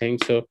everything.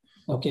 So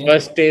Okay.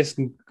 first is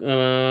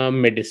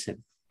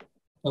medicine.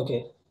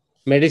 Okay.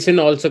 Medicine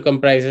also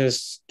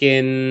comprises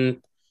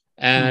skin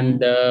and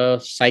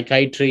Mm-hmm.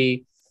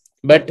 psychiatry,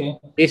 but Okay.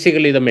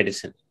 basically the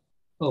medicine.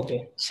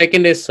 Okay.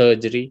 Second is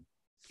surgery.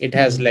 It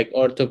has Mm-hmm. like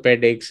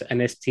orthopedics,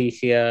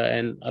 anesthesia,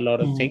 and a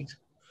lot of Mm-hmm. things.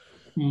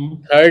 Mm-hmm.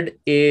 Third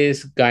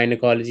is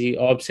gynecology,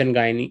 obs and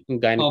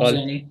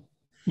gynecology. Obs.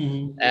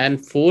 Mm-hmm.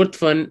 And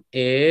fourth one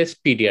is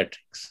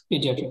pediatrics.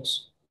 Pediatrics.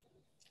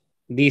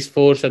 These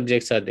four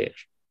subjects are there.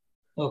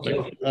 But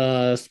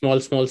Okay.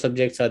 small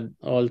subjects are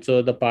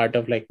also the part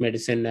of like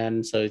medicine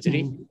and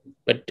surgery. Mm-hmm.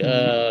 But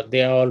Mm-hmm.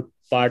 they are all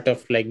part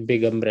of like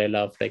big umbrella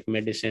of like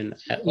medicine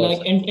or Like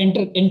surgery.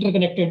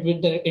 interconnected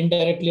with the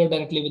indirectly or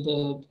directly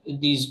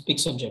with these big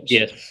subjects.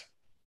 Yes.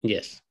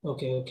 Yes.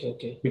 Okay, okay,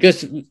 okay.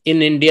 Because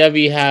in India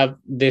we have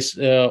this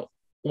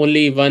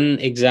only one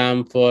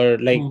exam for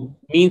like Hmm.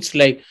 means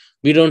like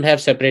we don't have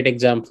separate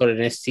exam for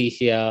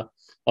anesthesia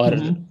or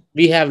Mm-hmm.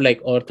 we have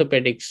like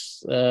orthopedics.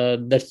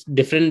 That's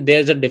different.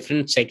 There's a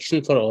different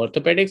section for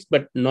orthopedics,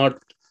 but not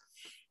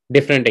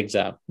different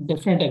exam.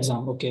 Different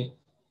exam. Okay.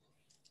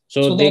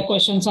 So So the they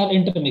questions are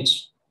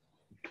intermixed.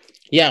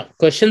 yeah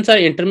questions are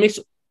intermixed.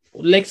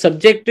 Like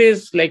subject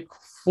is like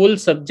full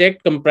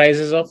subject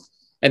comprises of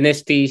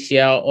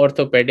anesthesia,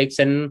 orthopedics,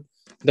 and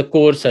the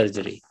core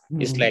surgery.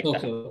 It's Hmm. like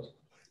that. Okay,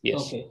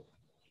 Yes. okay,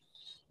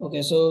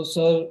 okay. So,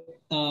 sir,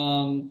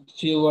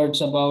 few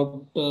words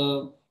about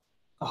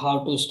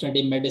how to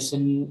study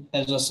medicine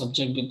as a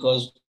subject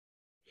because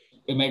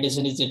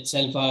medicine is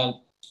itself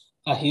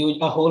a huge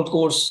a whole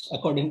course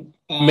according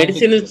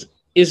Medicine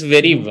is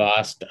very Mhm.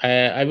 vast.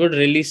 I would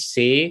really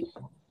say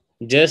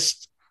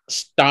just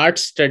start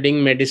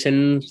studying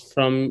medicine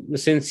from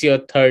since your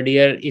third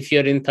year. If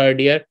you're in third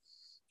year,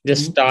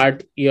 just Mhm.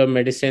 start your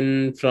medicine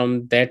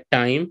from that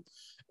time.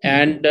 Mhm.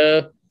 And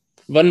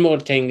one more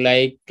thing,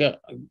 like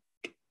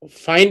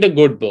find a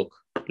good book.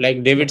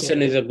 Like Davidson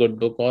Okay. is a good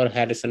book or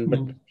Harrison, but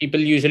Mhm. people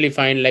usually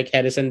find like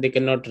Harrison they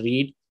cannot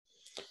read.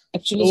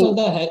 Actually, sir,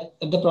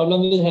 So the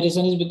problem with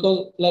Harrison is because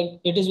like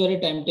it is very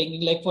time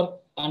taking. Like for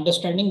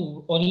understanding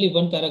only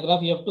one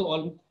paragraph, you have to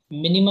all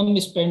minimum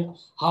spend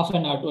half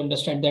an hour to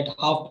understand that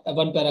half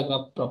one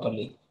paragraph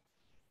properly.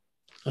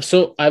 so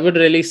I would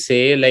really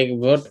say like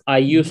what I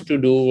used Mhm. to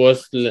do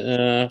was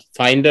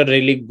find a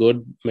really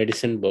good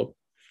medicine book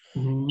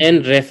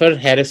and refer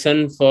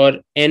Harrison for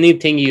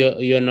anything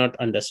you're not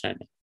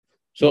understanding.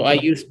 So I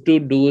used to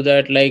do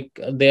that. Like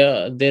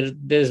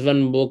there's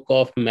one book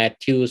of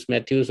Matthews.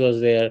 Matthews was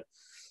there.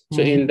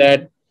 So in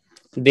that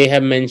they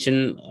have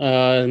mentioned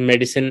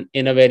medicine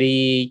in a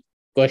very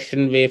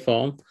question way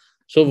form.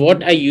 So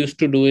what I used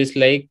to do is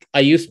like I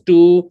used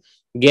to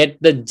get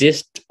the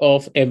gist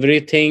of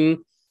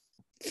everything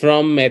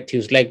from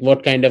Matthews, like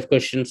what kind of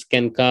questions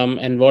can come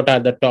and what are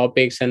the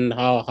topics and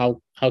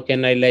how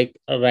can I like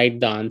write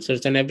the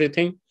answers and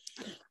everything.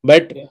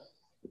 But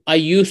I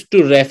used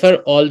to refer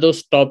all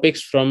those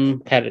topics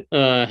from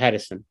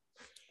Harrison.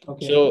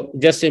 So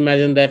just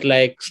imagine that,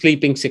 like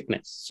sleeping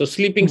sickness. So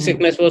sleeping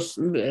sickness was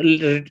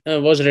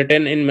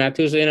written in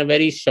Matthews in a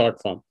very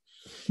short form.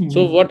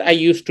 So what I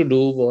used to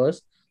do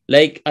was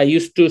like I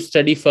used to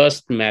study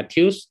first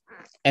Matthews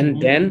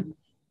and then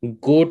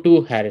go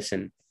to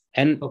Harrison.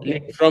 And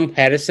like from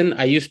Harrison,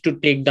 I used to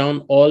take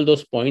down all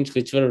those points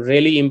which were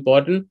really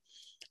important,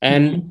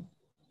 and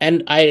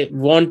I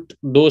want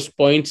those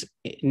points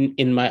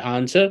in my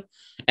answer,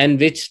 and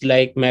which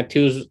like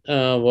Matthews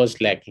was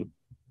lacking.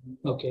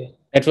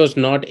 That was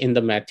not in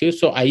the Matthews.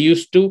 So I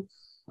used to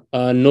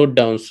note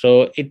down.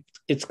 So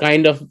it's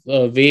kind of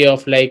a way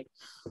of like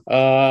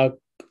uh,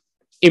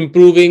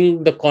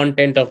 improving the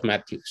content of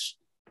Matthews.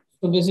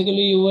 So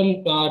basically, you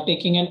were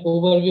taking an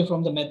overview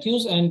from the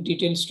Matthews and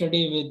detailed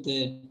study with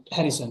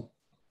Harrison.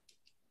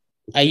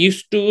 I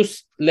used to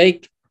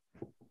like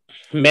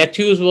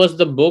Matthews was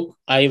the book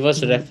I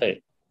was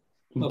referring,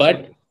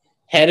 but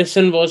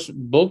Harrison was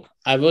book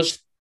I was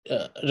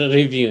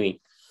reviewing.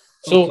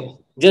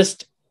 So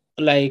just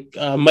like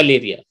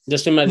malaria,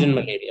 just imagine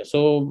malaria.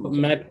 So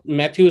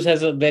Matthews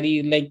has a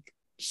very like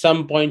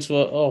some points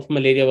of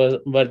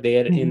malaria were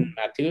there in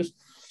Matthews.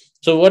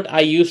 So what I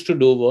used to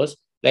do was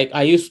like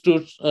I used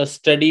to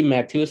study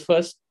Matthews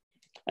first,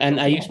 and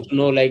I used to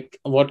know like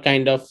what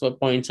kind of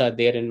points are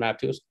there in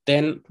Matthews.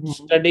 Then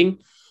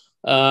studying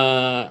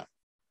uh,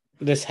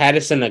 this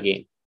Harrison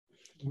again.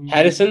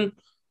 Harrison.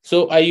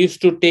 So I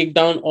used to take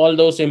down all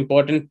those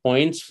important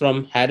points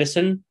from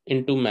Harrison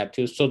into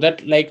Matthews, so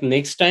that like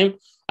next time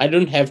I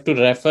don't have to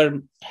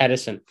refer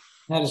Harrison.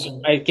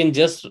 I can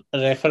just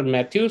refer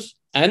Matthews,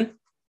 and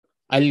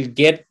I'll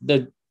get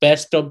the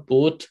best of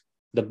both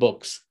the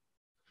books.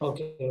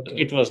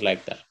 It was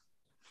like that.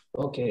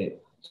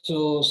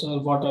 So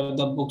what are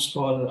the books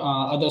for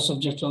other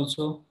subjects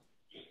also?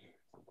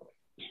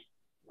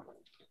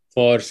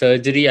 For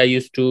surgery, I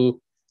used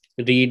to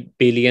read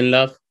Bailey and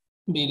Love.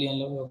 Bailey and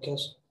Love,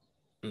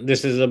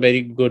 This is a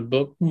very good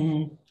book.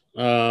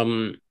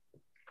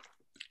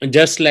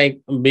 Just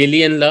like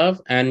Bailey and Love,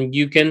 and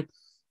you can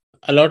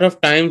a lot of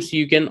times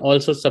you can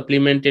also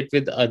supplement it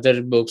with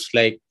other books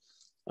like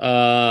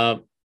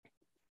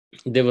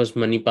there was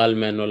Manipal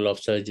Manual of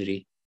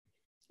Surgery.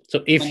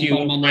 So if Manipal you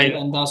Manual find,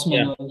 and Das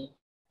Manual.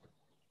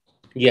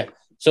 Yeah.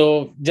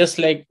 So just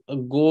like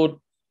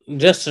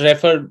just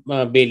refer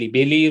Bailey.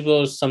 Bailey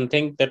was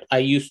something that I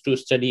used to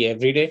study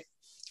every day.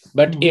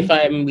 But if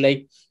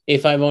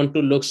I want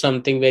to look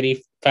something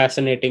very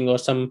fascinating or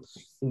some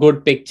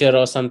good picture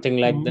or something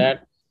like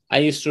that, I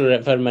used to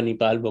refer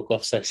Manipal Book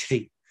of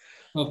Surgery.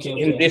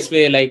 In this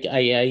way, like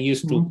I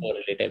used to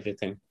correlate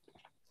everything.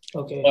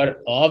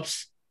 For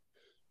OBS,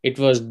 it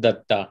was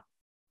Datta.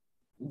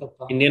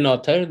 Indian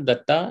author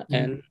Datta,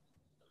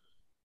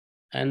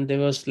 and there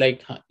was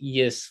like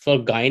yes, for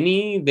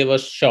gynae there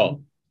was Shaw.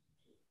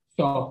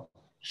 Shaw.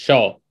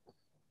 Shaw.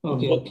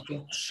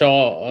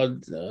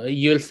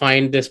 You'll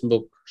find this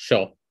book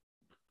Shaw.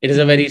 It is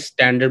a very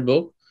standard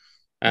book,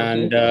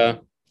 and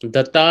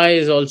Datta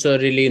is also a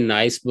really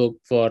nice book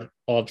for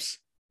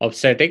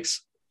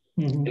obstetrics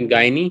and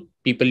gynae.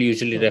 People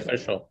usually refer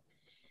Shaw.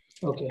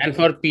 And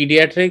for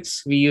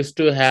pediatrics, we used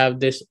to have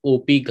this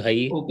OP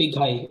Ghai.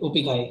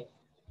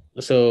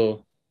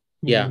 So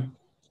yeah,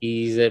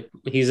 he's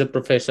a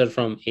professor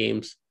from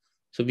AIMS.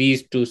 So we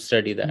used to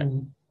study that.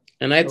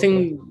 And I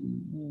think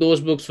those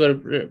books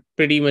were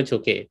pretty much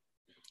okay.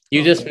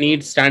 You just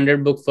need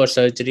standard book for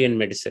surgery and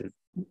medicine.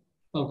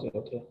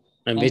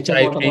 And which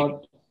I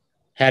think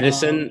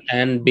Harrison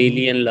and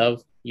Bailey and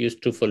Love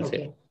used to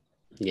fulfill.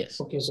 Yes.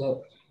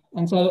 Sir.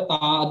 And sir,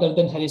 other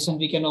than Harrison,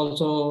 we can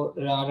also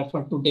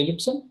refer to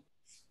Davidson.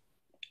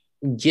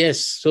 Yes.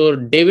 So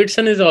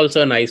Davidson is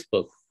also a nice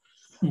book.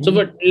 So,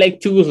 but like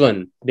choose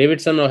one,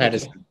 Davidson or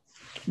Harrison.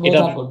 Both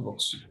are good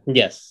books.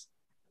 Yes.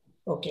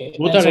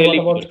 Both are really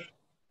good.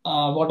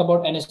 What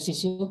about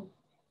anesthesia?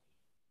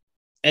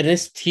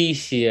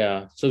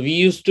 Anesthesia. So we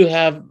used to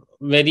have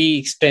very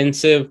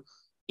extensive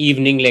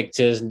evening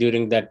lectures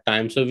during that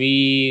time. So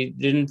we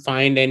didn't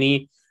find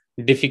any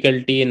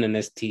difficulty in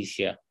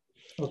anesthesia.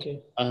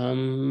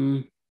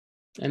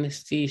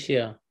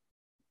 Anesthesia.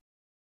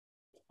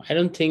 I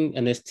don't think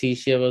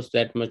anesthesia was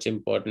that much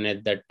important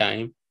at that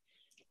time.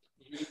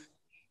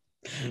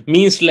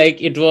 Means like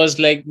it was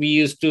like we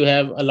used to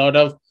have a lot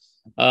of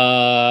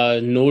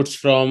notes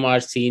from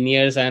our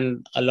seniors,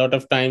 and a lot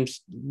of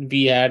times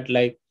we had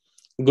like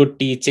good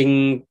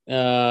teaching,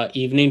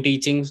 evening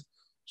teachings.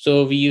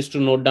 So we used to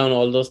note down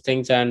all those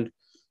things, and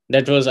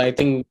That was, I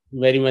think,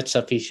 very much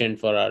sufficient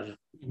for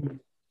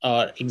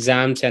our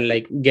exams and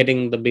like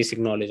getting the basic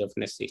knowledge of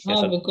anesthesia.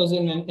 So, Because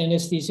in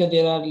anesthesia,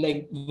 there are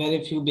like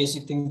very few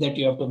basic things that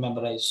you have to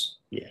memorize.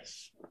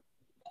 yes.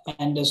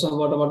 And so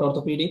what about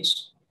orthopedics?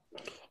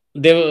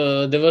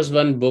 There was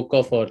one book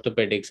of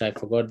orthopedics. I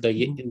forgot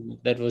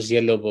that was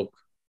yellow book.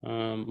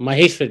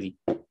 Maheshwari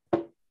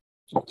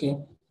Okay.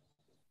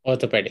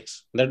 Orthopedics.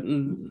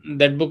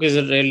 That book is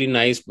a really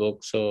nice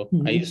book. So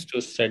I used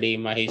to study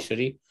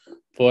Maheshwari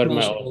for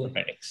my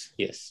orthopedics.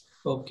 Yes.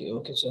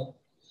 Okay, sir.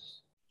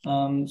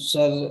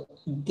 Sir,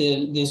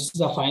 this is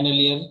the final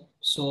year.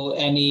 So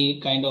any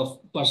kind of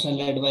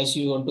personal advice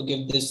you want to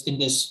give this in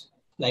this,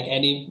 like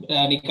any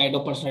kind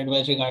of personal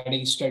advice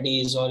regarding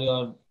studies or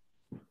your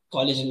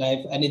college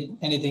life,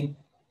 anything?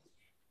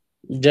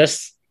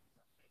 Just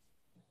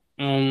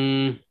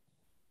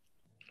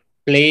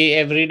play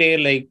every day,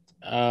 like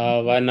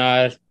 1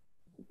 hour,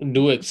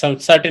 do some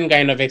certain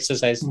kind of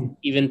exercise,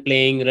 even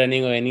playing,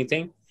 running, or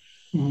anything,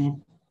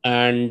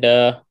 and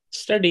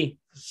study.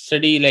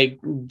 Like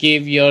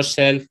give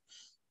yourself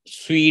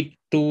sweet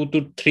 2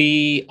 to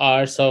 3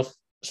 hours of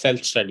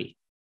self-study.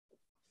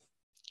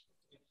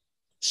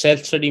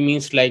 Self-study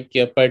means like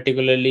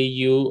particularly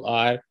you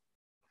are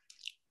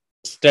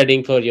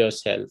studying for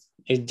yourself.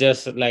 It's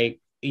just like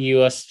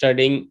you are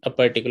studying a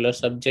particular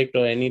subject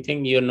or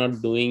anything. You're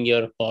not doing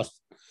your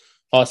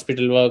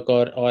hospital work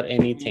or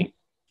anything.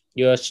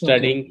 You are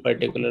studying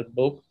particular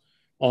book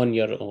on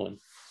your own.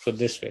 So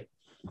this way.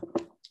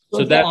 So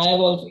sir, that's I have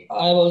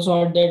also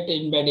heard that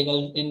in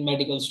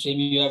medical stream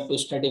you have to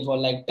study for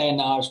like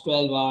 10 hours,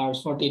 12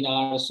 hours, 14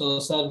 hours. So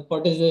sir,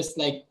 what is this,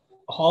 like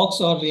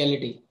hoax or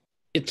reality?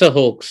 it's a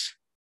hoax.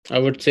 I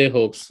would say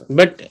hoax.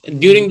 But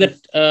during that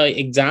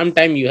exam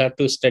time, you have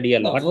to study a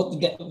lot.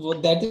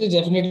 That is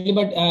definitely,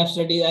 but I've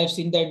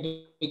seen that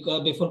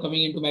before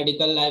coming into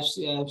medical, I've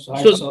heard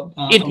So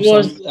it from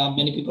was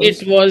many people.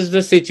 it was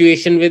the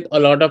situation with a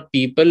lot of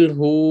people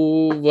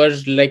who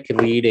was like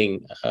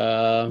reading.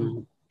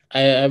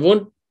 I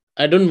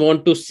don't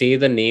want to say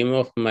the name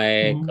of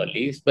my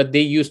colleagues, but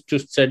they used to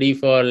study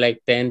for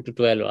like 10 to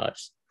 12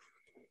 hours.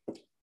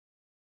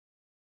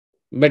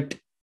 But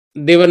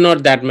they were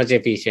not that much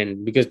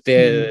efficient because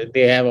they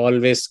have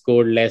always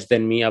scored less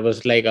than me. I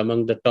was like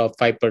among the top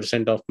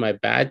 5% of my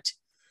batch.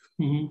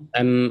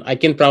 And I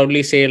can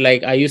proudly say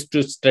like I used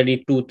to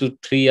study 2 to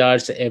 3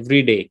 hours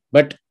every day,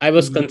 but I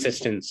was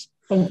consistent.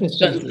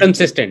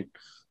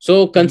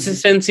 So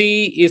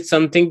consistency is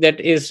something that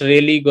is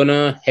really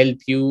gonna help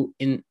you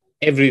in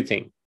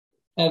everything.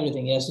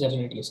 Everything, yes,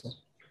 definitely, sir.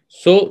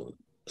 So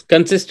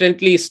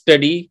consistently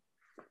study,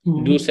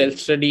 do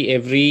self-study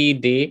every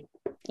day,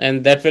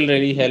 and that will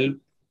really help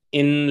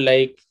in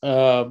like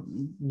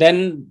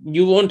then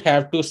you won't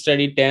have to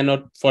study 10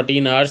 or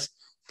 14 hours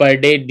per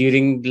day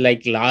during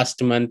like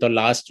last month or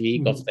last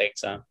week of the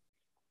exam.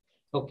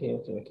 Okay.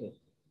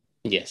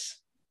 Yes.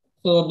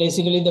 So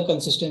basically the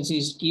consistency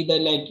is key,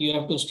 that like you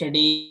have to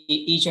study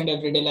each and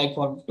every day like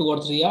for 2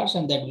 or 3 hours,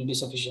 and that will be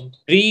sufficient.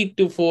 3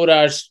 to 4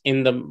 hours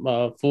in the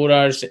 4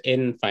 hours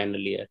in final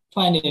year.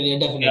 Final year,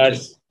 definitely.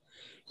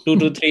 2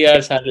 to 3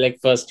 hours are like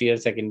first year,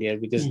 second year,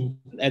 because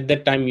at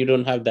that time you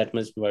don't have that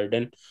much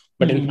burden.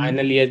 But in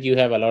final year you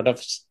have a lot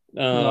of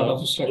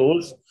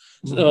goals,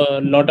 a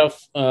lot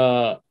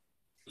of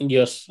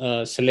your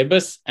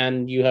syllabus,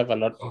 and you have a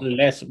lot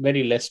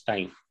very less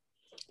time.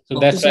 So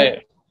that's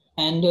why.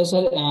 And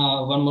sir,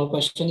 one more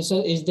question is,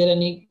 sir, is there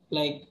any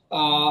like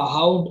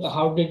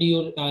how did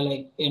you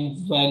like in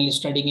while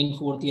studying in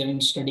fourth year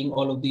and studying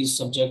all of these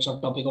subjects or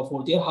topic of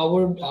fourth year,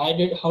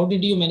 how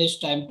did you manage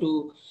time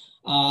to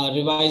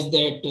revise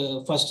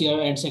that first year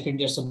and second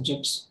year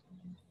subjects?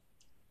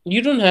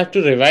 You don't have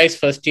to revise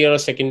first year or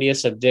second year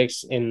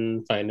subjects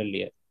in final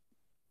year.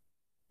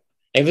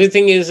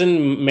 Everything is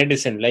in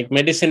medicine. Like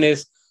medicine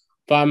is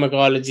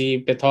pharmacology,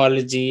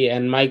 pathology,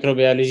 and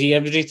microbiology.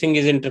 Everything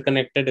is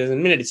interconnected as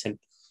in medicine.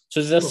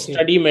 So just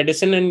study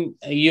medicine and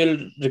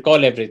you'll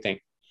recall everything.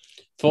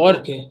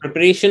 For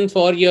preparation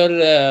for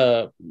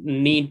your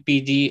NEET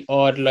PG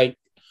or like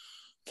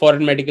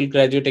foreign medical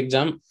graduate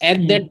exam,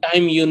 at that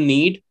time you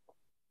need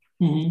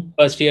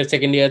first year,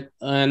 second year,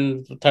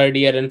 and third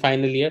year, and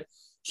final year.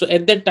 So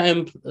at that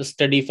time,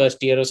 study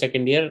first year or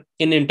second year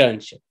in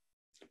internship,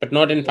 but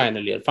not in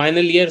final year.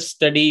 Final year,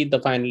 study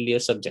the final year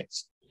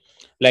subjects.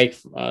 Like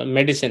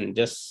medicine,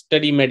 just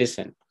study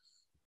medicine,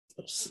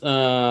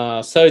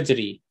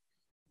 surgery,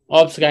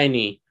 obs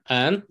gynae,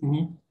 and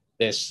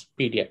this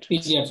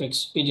pediatrics.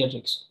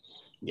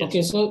 Yes.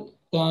 Okay, so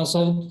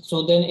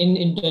so then in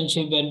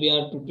internship, when we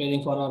are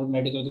preparing for our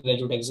medical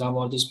graduate exam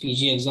or this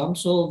PG exam,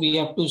 so we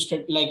have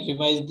to like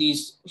revise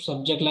these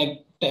subject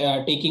like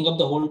taking up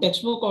the whole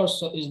textbook, or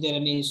so is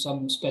there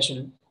some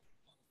special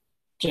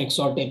tricks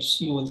or tips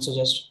you will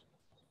suggest?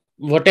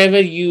 Whatever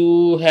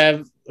you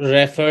have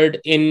referred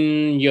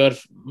in your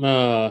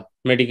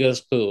medical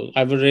school,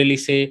 I would really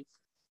say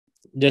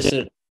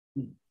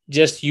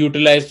just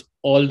utilize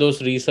all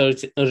those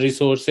research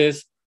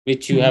resources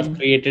which you have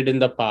created in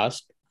the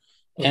past.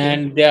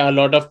 And there are a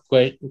lot of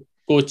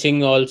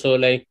coaching also,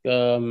 like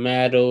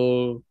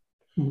Marrow.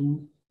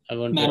 I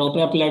wanted Marrow,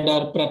 prep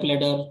ladder.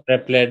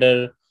 prep ladder.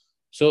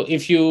 So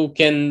if you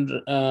can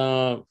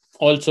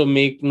also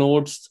make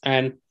notes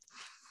and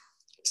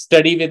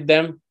study with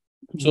them,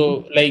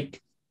 so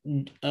like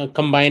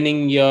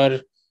combining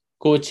your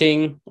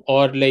coaching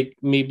or like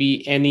maybe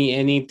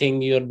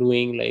anything you're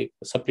doing, like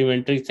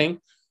supplementary thing,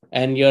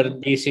 and your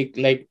basic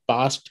like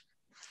past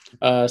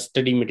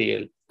study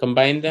material,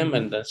 combine them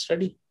and then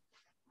study.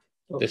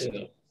 This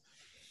is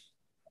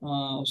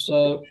Okay.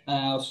 So,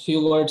 a few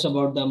words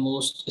about the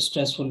most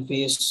stressful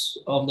phase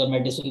of the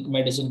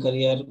medicine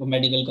career,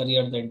 medical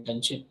career, the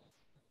internship.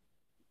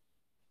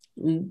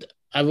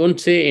 I won't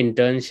say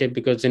internship,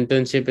 because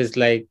internship is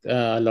like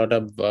a lot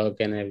of work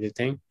and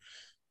everything.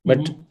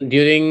 But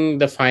during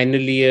the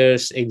final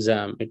year's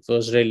exam, it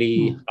was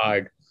really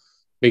hard,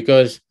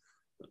 because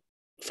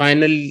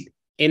final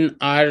in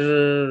our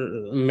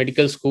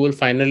medical school,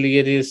 final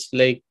year is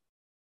like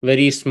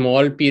very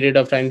small period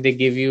of time. They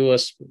give you a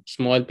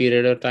small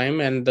period of time,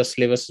 and the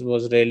syllabus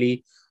was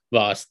really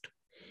vast.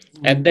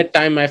 At that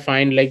time, I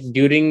find like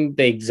during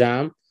the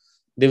exam,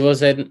 there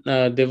was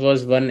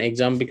one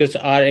exam, because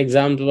our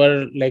exams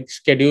were like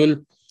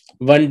scheduled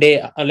one day,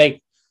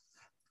 like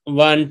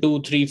 1,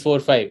 2, 3, 4,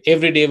 5.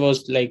 Every day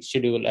was like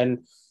schedule, and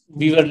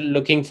we were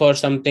looking for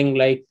something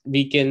like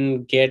we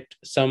can get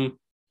some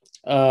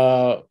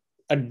uh,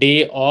 a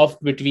day off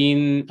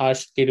between our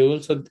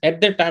schedule. So at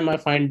that time, I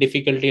find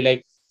difficulty,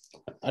 like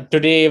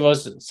today was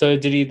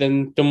surgery,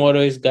 then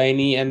tomorrow is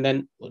gynae, and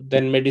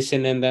then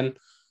medicine, and then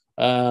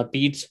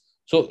peds.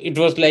 So it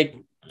was like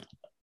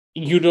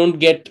you don't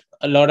get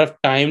a lot of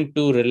time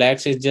to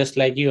relax. It's just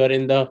like you are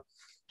in the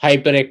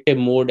hyperactive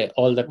mode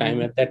all the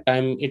time. At that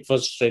time, it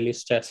was really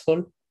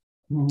stressful.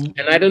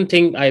 And I don't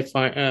think I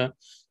find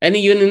and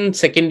even in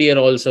second year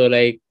also,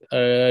 like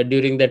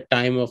during that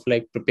time of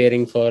like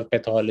preparing for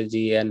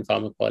pathology and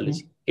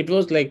pharmacology, it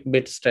was like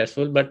bit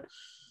stressful, but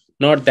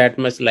not that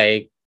much.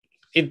 Like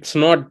it's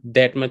not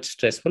that much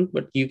stressful,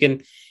 but you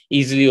can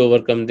easily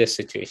overcome this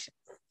situation.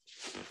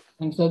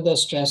 And so the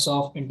stress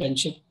of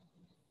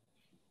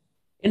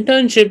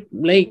Internship,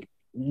 like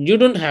you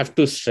don't have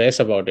to stress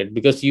about it,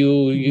 because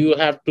you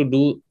have to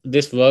do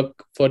this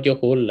work for your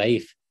whole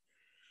life.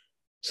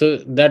 So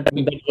that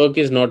work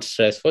is not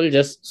stressful.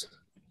 Just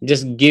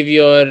give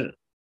your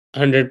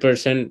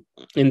 100%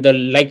 in the,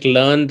 like,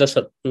 learn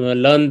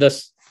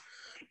this,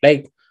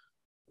 like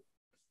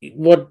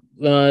what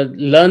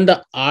learn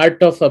the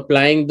art of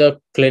applying the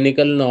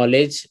clinical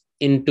knowledge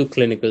into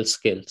clinical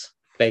skills,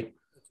 like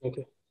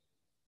Okay.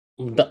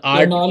 the Your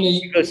art,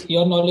 knowledge, because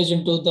your knowledge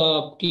into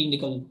the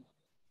clinical.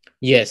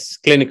 yes,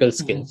 clinical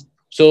skills.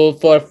 So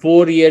for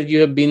 4 years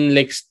you have been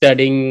like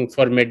studying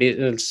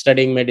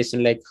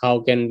medicine, like how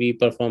can we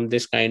perform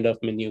this kind of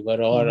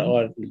maneuver,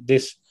 or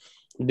this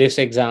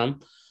exam.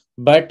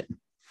 But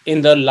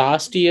in the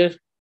last year,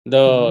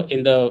 the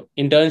in the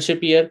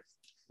internship year,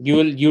 you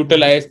will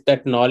utilize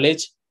that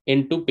knowledge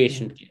into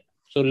patient care.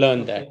 So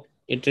learn that. Okay.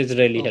 It is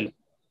really helpful.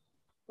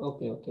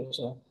 Okay.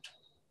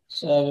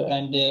 So,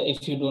 and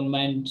if you don't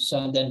mind,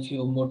 sir, then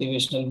few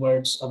motivational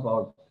words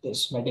about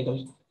this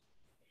medical.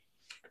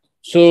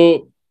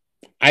 So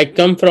I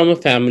come from a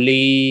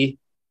family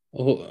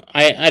who,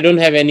 I don't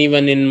have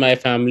anyone in my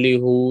family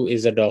who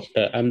is a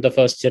doctor. I'm the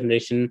first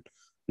generation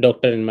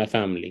doctor in my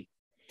family.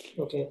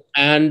 Okay.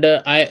 And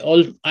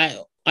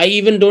I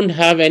even don't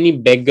have any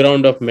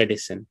background of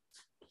medicine.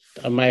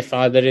 My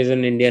father is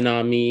in Indian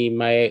Army,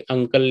 my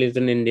uncle is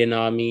in Indian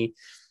Army.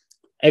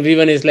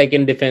 Everyone is like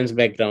in defense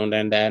background,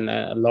 and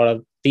a lot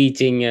of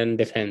teaching and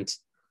defense,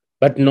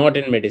 but not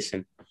in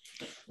medicine.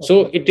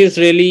 So it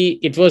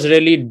was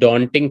really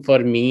daunting for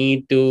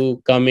me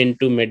to come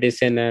into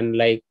medicine and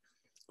like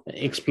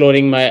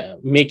exploring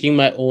making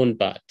my own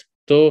path.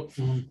 So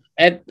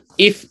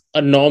if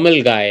a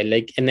normal guy,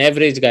 like an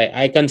average guy,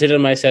 I consider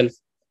myself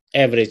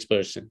average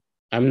person.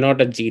 I'm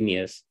not a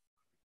genius,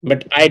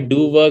 but I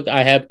do work.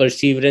 I have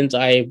perseverance.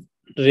 I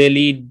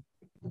really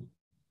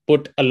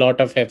put a lot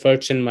of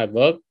efforts in my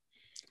work.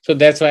 So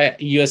that's why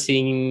you are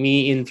seeing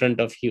me in front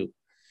of you.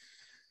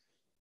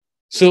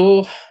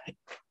 So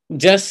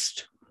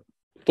just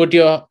put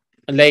your,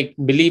 like,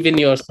 believe in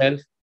yourself,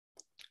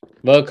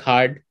 work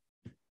hard,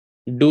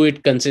 do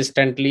it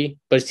consistently.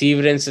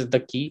 Perseverance is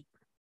the key,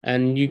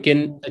 and you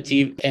can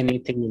achieve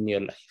anything in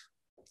your life.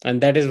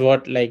 And that is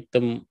what, like,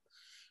 the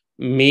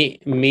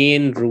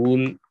main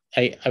rule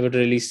I would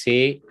really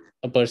say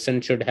a person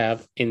should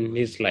have in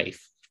his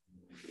life.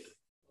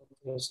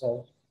 Yes,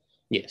 sir.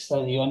 Yes.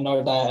 So you are not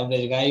an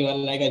average guy. You are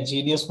like a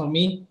genius for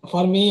me.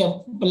 For me,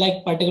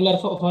 like particular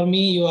for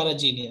me, you are a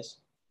genius.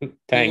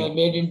 Thank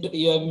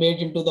You have made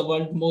into the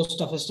world most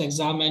toughest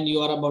exam, and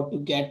you are about to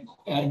get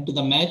into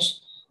the match.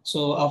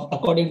 So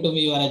according to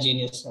me, you are a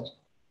genius, sir.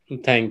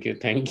 Thank you.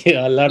 Thank you.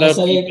 A lot Yes, of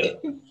sir.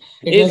 people.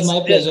 It was It's my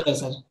pleasure,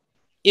 sir.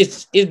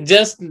 it's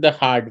just the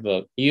hard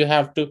work. You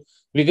have to,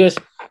 because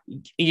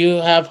you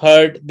have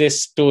heard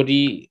this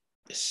story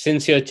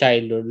since your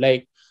childhood.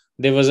 Like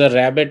there was a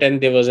rabbit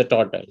and there was a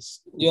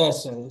tortoise.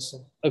 Yes, sir. Yes, sir.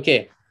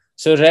 Okay.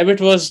 So rabbit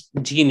was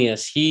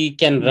genius. He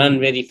can run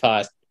very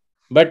fast.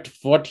 But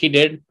what he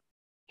did,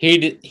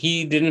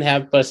 he didn't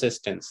have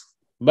persistence.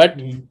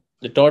 But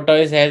the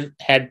tortoise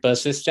had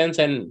persistence,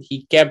 and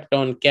he kept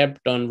on Yes,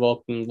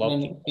 walking,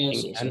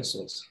 yes, and yes,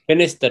 yes.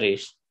 finished the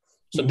race.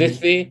 So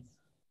this way,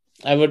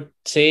 I would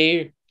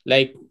say,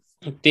 like,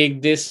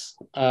 take this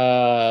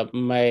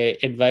my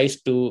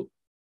advice to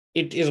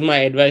it is my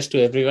advice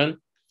to everyone: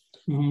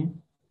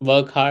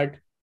 work hard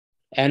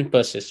and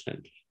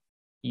persistently.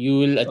 You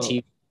will Oh,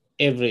 achieve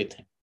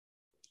everything,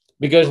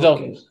 because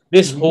okay.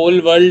 this whole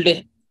world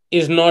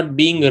is not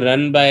being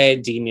run by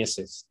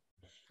geniuses.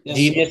 Yes,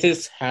 sir. Geniuses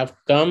have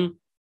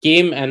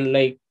came and,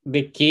 like,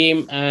 they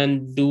came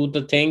and do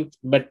the thing,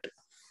 but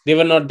they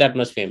were not that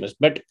much famous.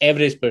 But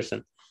average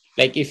person,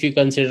 like if you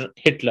consider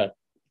Hitler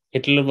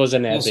was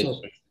an Yes, average sir.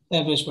 person.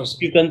 Average If person.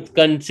 you can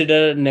consider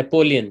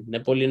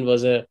Napoleon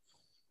was a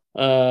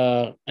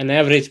an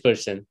average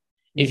person.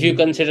 If you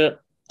consider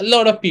a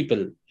lot of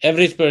people,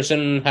 average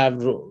person have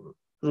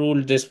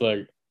ruled this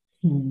world.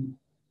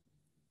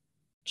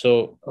 So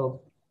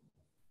Oh,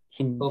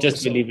 okay, just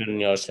sir. believe in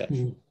yourself.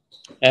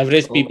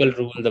 Average Okay. people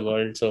rule the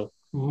world, so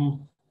Mhm.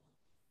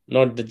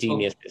 not the Okay.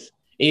 geniuses.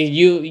 If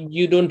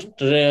you don't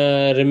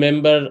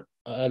remember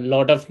a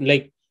lot of,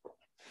 like,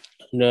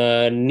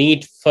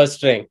 neat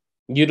first rank.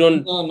 You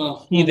don't No, no,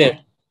 see no, them.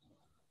 no.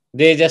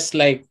 They just,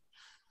 like,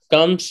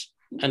 comes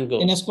and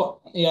In a goes.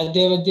 spot, yeah,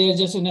 they're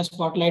just in a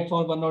spotlight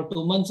for 1 or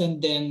 2 months,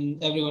 and then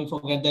everyone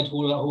forget that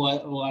who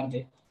are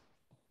they.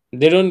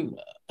 They don't.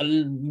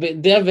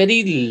 There are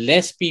very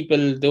less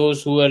people.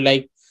 Those who are,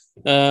 like,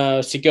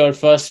 secured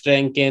first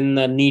rank in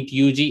NEET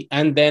UG,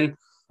 and then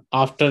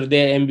after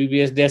their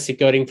MBBS, they're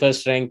securing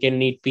first rank in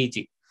NEET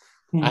PG.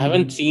 I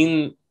haven't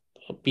seen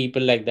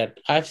people like that.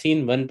 I've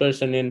seen one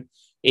person in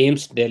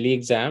AIMS Delhi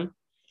exam,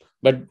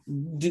 but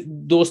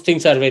those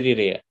things are very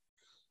rare.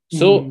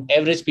 So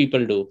average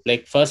people do,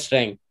 like, first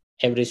rank.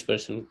 Average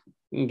person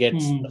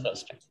gets the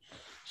first rank.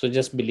 So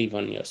just believe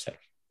on yourself.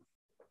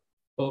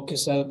 Okay,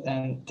 sir,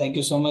 and thank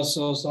you so much.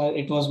 So, sir,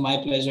 it was my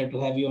pleasure to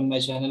have you on my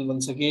channel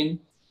once again.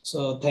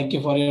 So, thank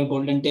you for your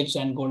golden tips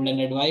and golden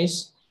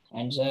advice.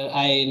 And sir,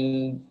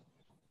 I'll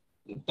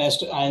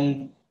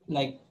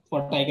like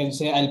what I can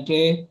say. I'll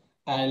pray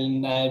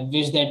and I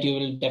wish that you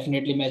will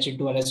definitely match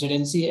into a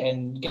residency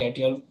and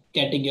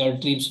getting your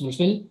dreams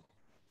fulfilled.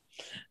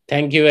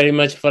 Thank you very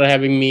much for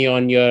having me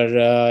on your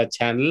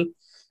channel.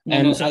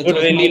 No, no, And sir, it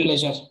was my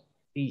pleasure.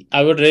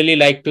 I would really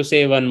like to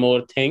say one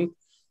more thing,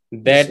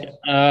 Yes, that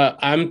sir.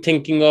 I'm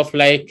thinking of,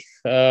 like,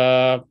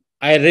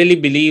 I really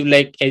believe,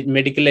 like,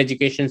 medical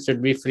education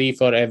should be free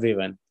for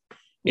everyone.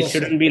 It Yes, sir.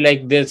 shouldn't be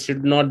like, there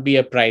should not be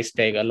a price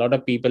tag. A lot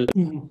of people,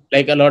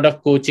 like a lot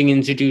of coaching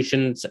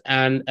institutions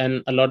and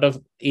a lot of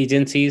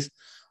agencies,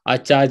 are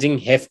charging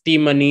hefty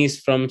monies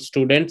from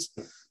students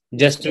Yes,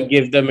 just to sir.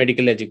 give the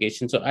medical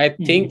education. So I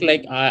think,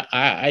 like,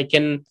 I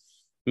can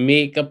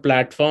make a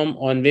platform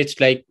on which,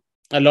 like,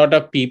 a lot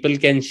of people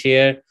can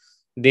share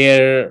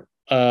their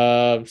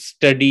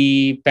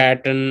study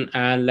pattern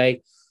and,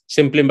 like,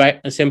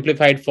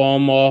 simplified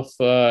form of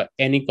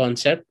any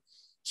concept.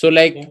 So,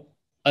 like, Okay.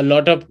 a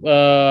lot of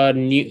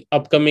new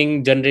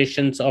upcoming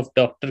generations of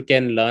doctor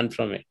can learn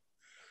from it.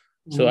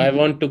 So I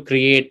want to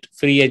create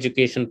free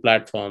education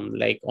platform,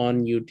 like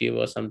on YouTube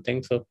or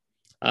something. So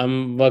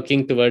I'm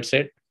working towards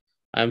it.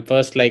 I'm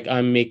first, like,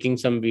 I'm making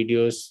some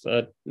videos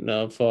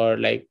for,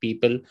 like,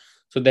 people,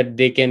 so that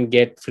they can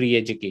get free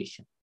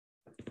education.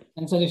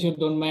 And sir, if you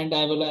don't mind,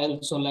 I will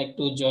also like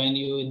to join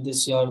you in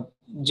this your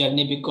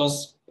journey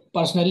because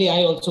personally,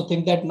 I also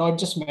think that not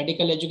just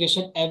medical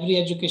education, every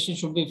education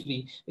should be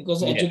free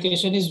because Yes,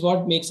 education is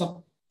what makes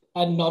up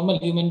a normal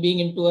human being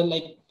into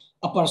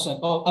a person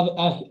or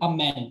a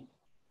man.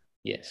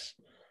 yes.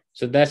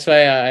 So that's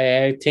why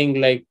I think,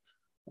 like,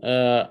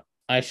 uh,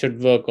 I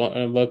should work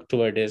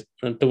towards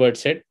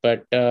it.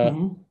 But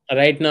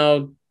right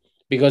now,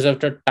 because of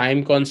the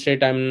time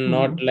constraint, I'm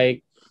not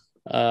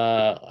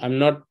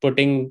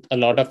putting a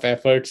lot of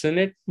efforts in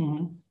it.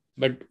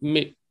 But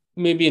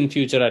maybe in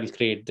future I'll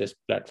create this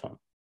platform.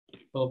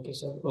 Okay,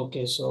 sir.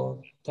 Okay,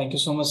 so thank you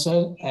so much,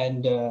 sir.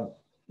 And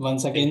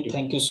once Thank again, you.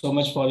 thank you so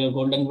much for your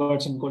golden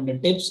words and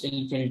golden tips.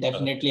 It will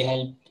definitely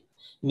help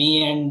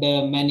me and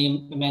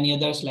many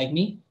others like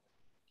me.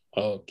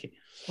 Okay.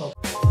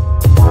 Okay.